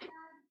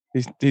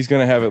 He's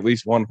going to have at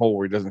least one hole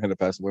where he doesn't hit it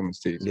past the women's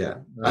tees. Yeah,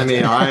 I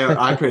mean,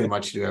 I pretty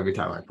much do every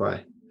time I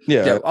play.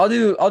 Yeah, I'll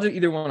do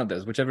either one of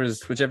those, whichever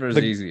is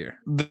easier.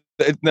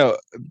 No,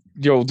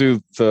 you'll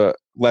do the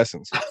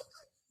lessons.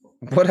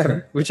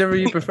 Whatever, whichever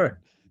you prefer.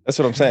 That's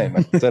what I'm saying.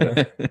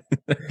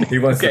 He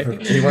wants the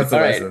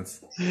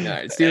lessons. All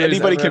right.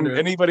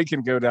 Anybody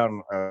can go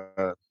down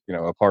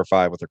a par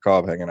 5 with their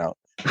cob hanging out.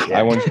 Yeah.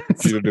 I want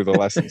you to do the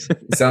lessons.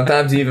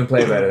 Sometimes you even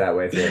play better that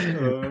way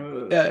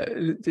too.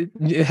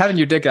 Having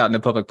your dick out in a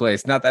public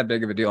place, not that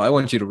big of a deal. I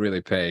want you to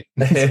really pay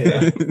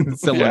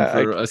someone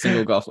for a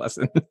single golf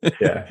lesson.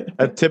 Yeah.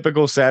 A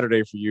typical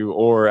Saturday for you,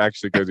 or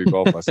actually go do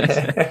golf lessons.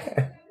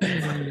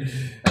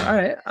 All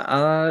right.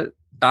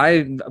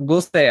 I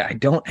will say I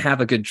don't have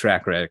a good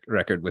track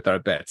record with our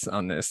bets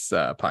on this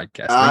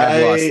podcast. I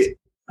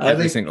have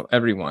lost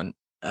every one.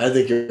 I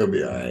think you'll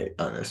be all right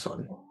on this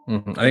one.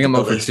 Mm-hmm. I think I'm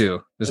over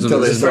 2. Until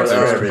they start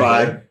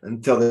 0-5.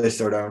 Until they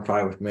start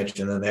 0-5 with Mitch,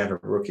 and then they have a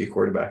rookie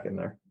quarterback in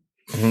there.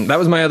 Mm-hmm. That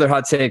was my other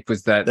hot take.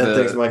 Was that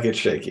things might get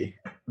shaky.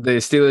 The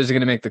Steelers are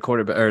going to make the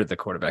quarterback.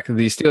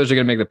 The Steelers are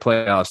going to make the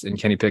playoffs, and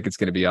Kenny Pickett's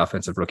going to be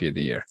offensive rookie of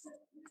the year.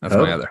 That's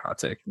my other hot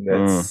take.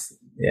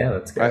 Yeah,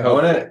 let's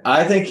go.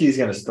 I think he's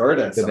going to start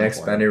at the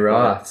next Benny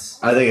Roths.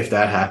 I think if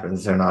that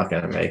happens, they're not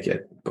going to make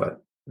it.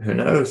 But who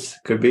knows?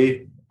 Could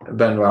be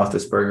Ben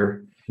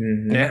Roethlisberger.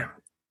 Mm-hmm. Yeah.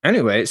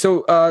 Anyway,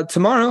 so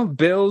tomorrow,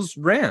 Bills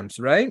Rams,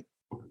 right?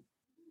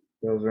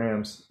 Bills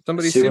Rams.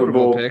 Somebody's Super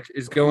Bowl pick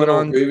is going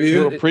on.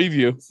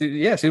 Preview.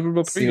 Yeah, Super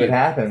Bowl preview. See what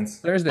happens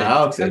Thursday,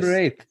 December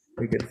 8th.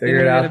 We could figure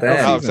it out then.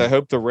 Alex, I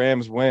hope the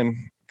Rams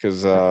win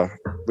because at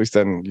least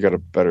then you got a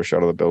better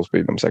shot of the Bills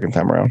beating them second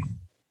time around.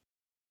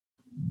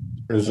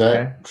 Is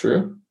that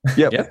true?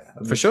 Yep. Yeah,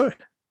 for sure.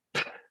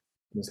 I'm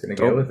just going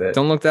to go with it.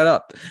 Don't look that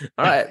up.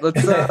 All right,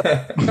 let's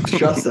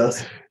trust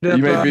us. You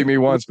may beat me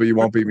once, but you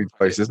won't beat me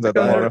twice. Isn't that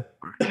the motto?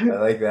 I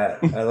like that.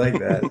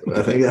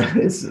 I think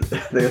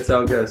that's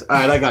how it goes. All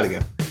right, I got to go.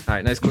 All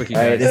right, nice quickie.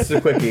 All right, this is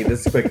a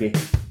quickie.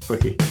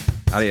 Quickie.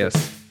 Adios.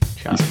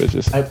 Peace,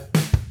 bitches.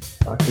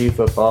 Fuck you,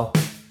 football.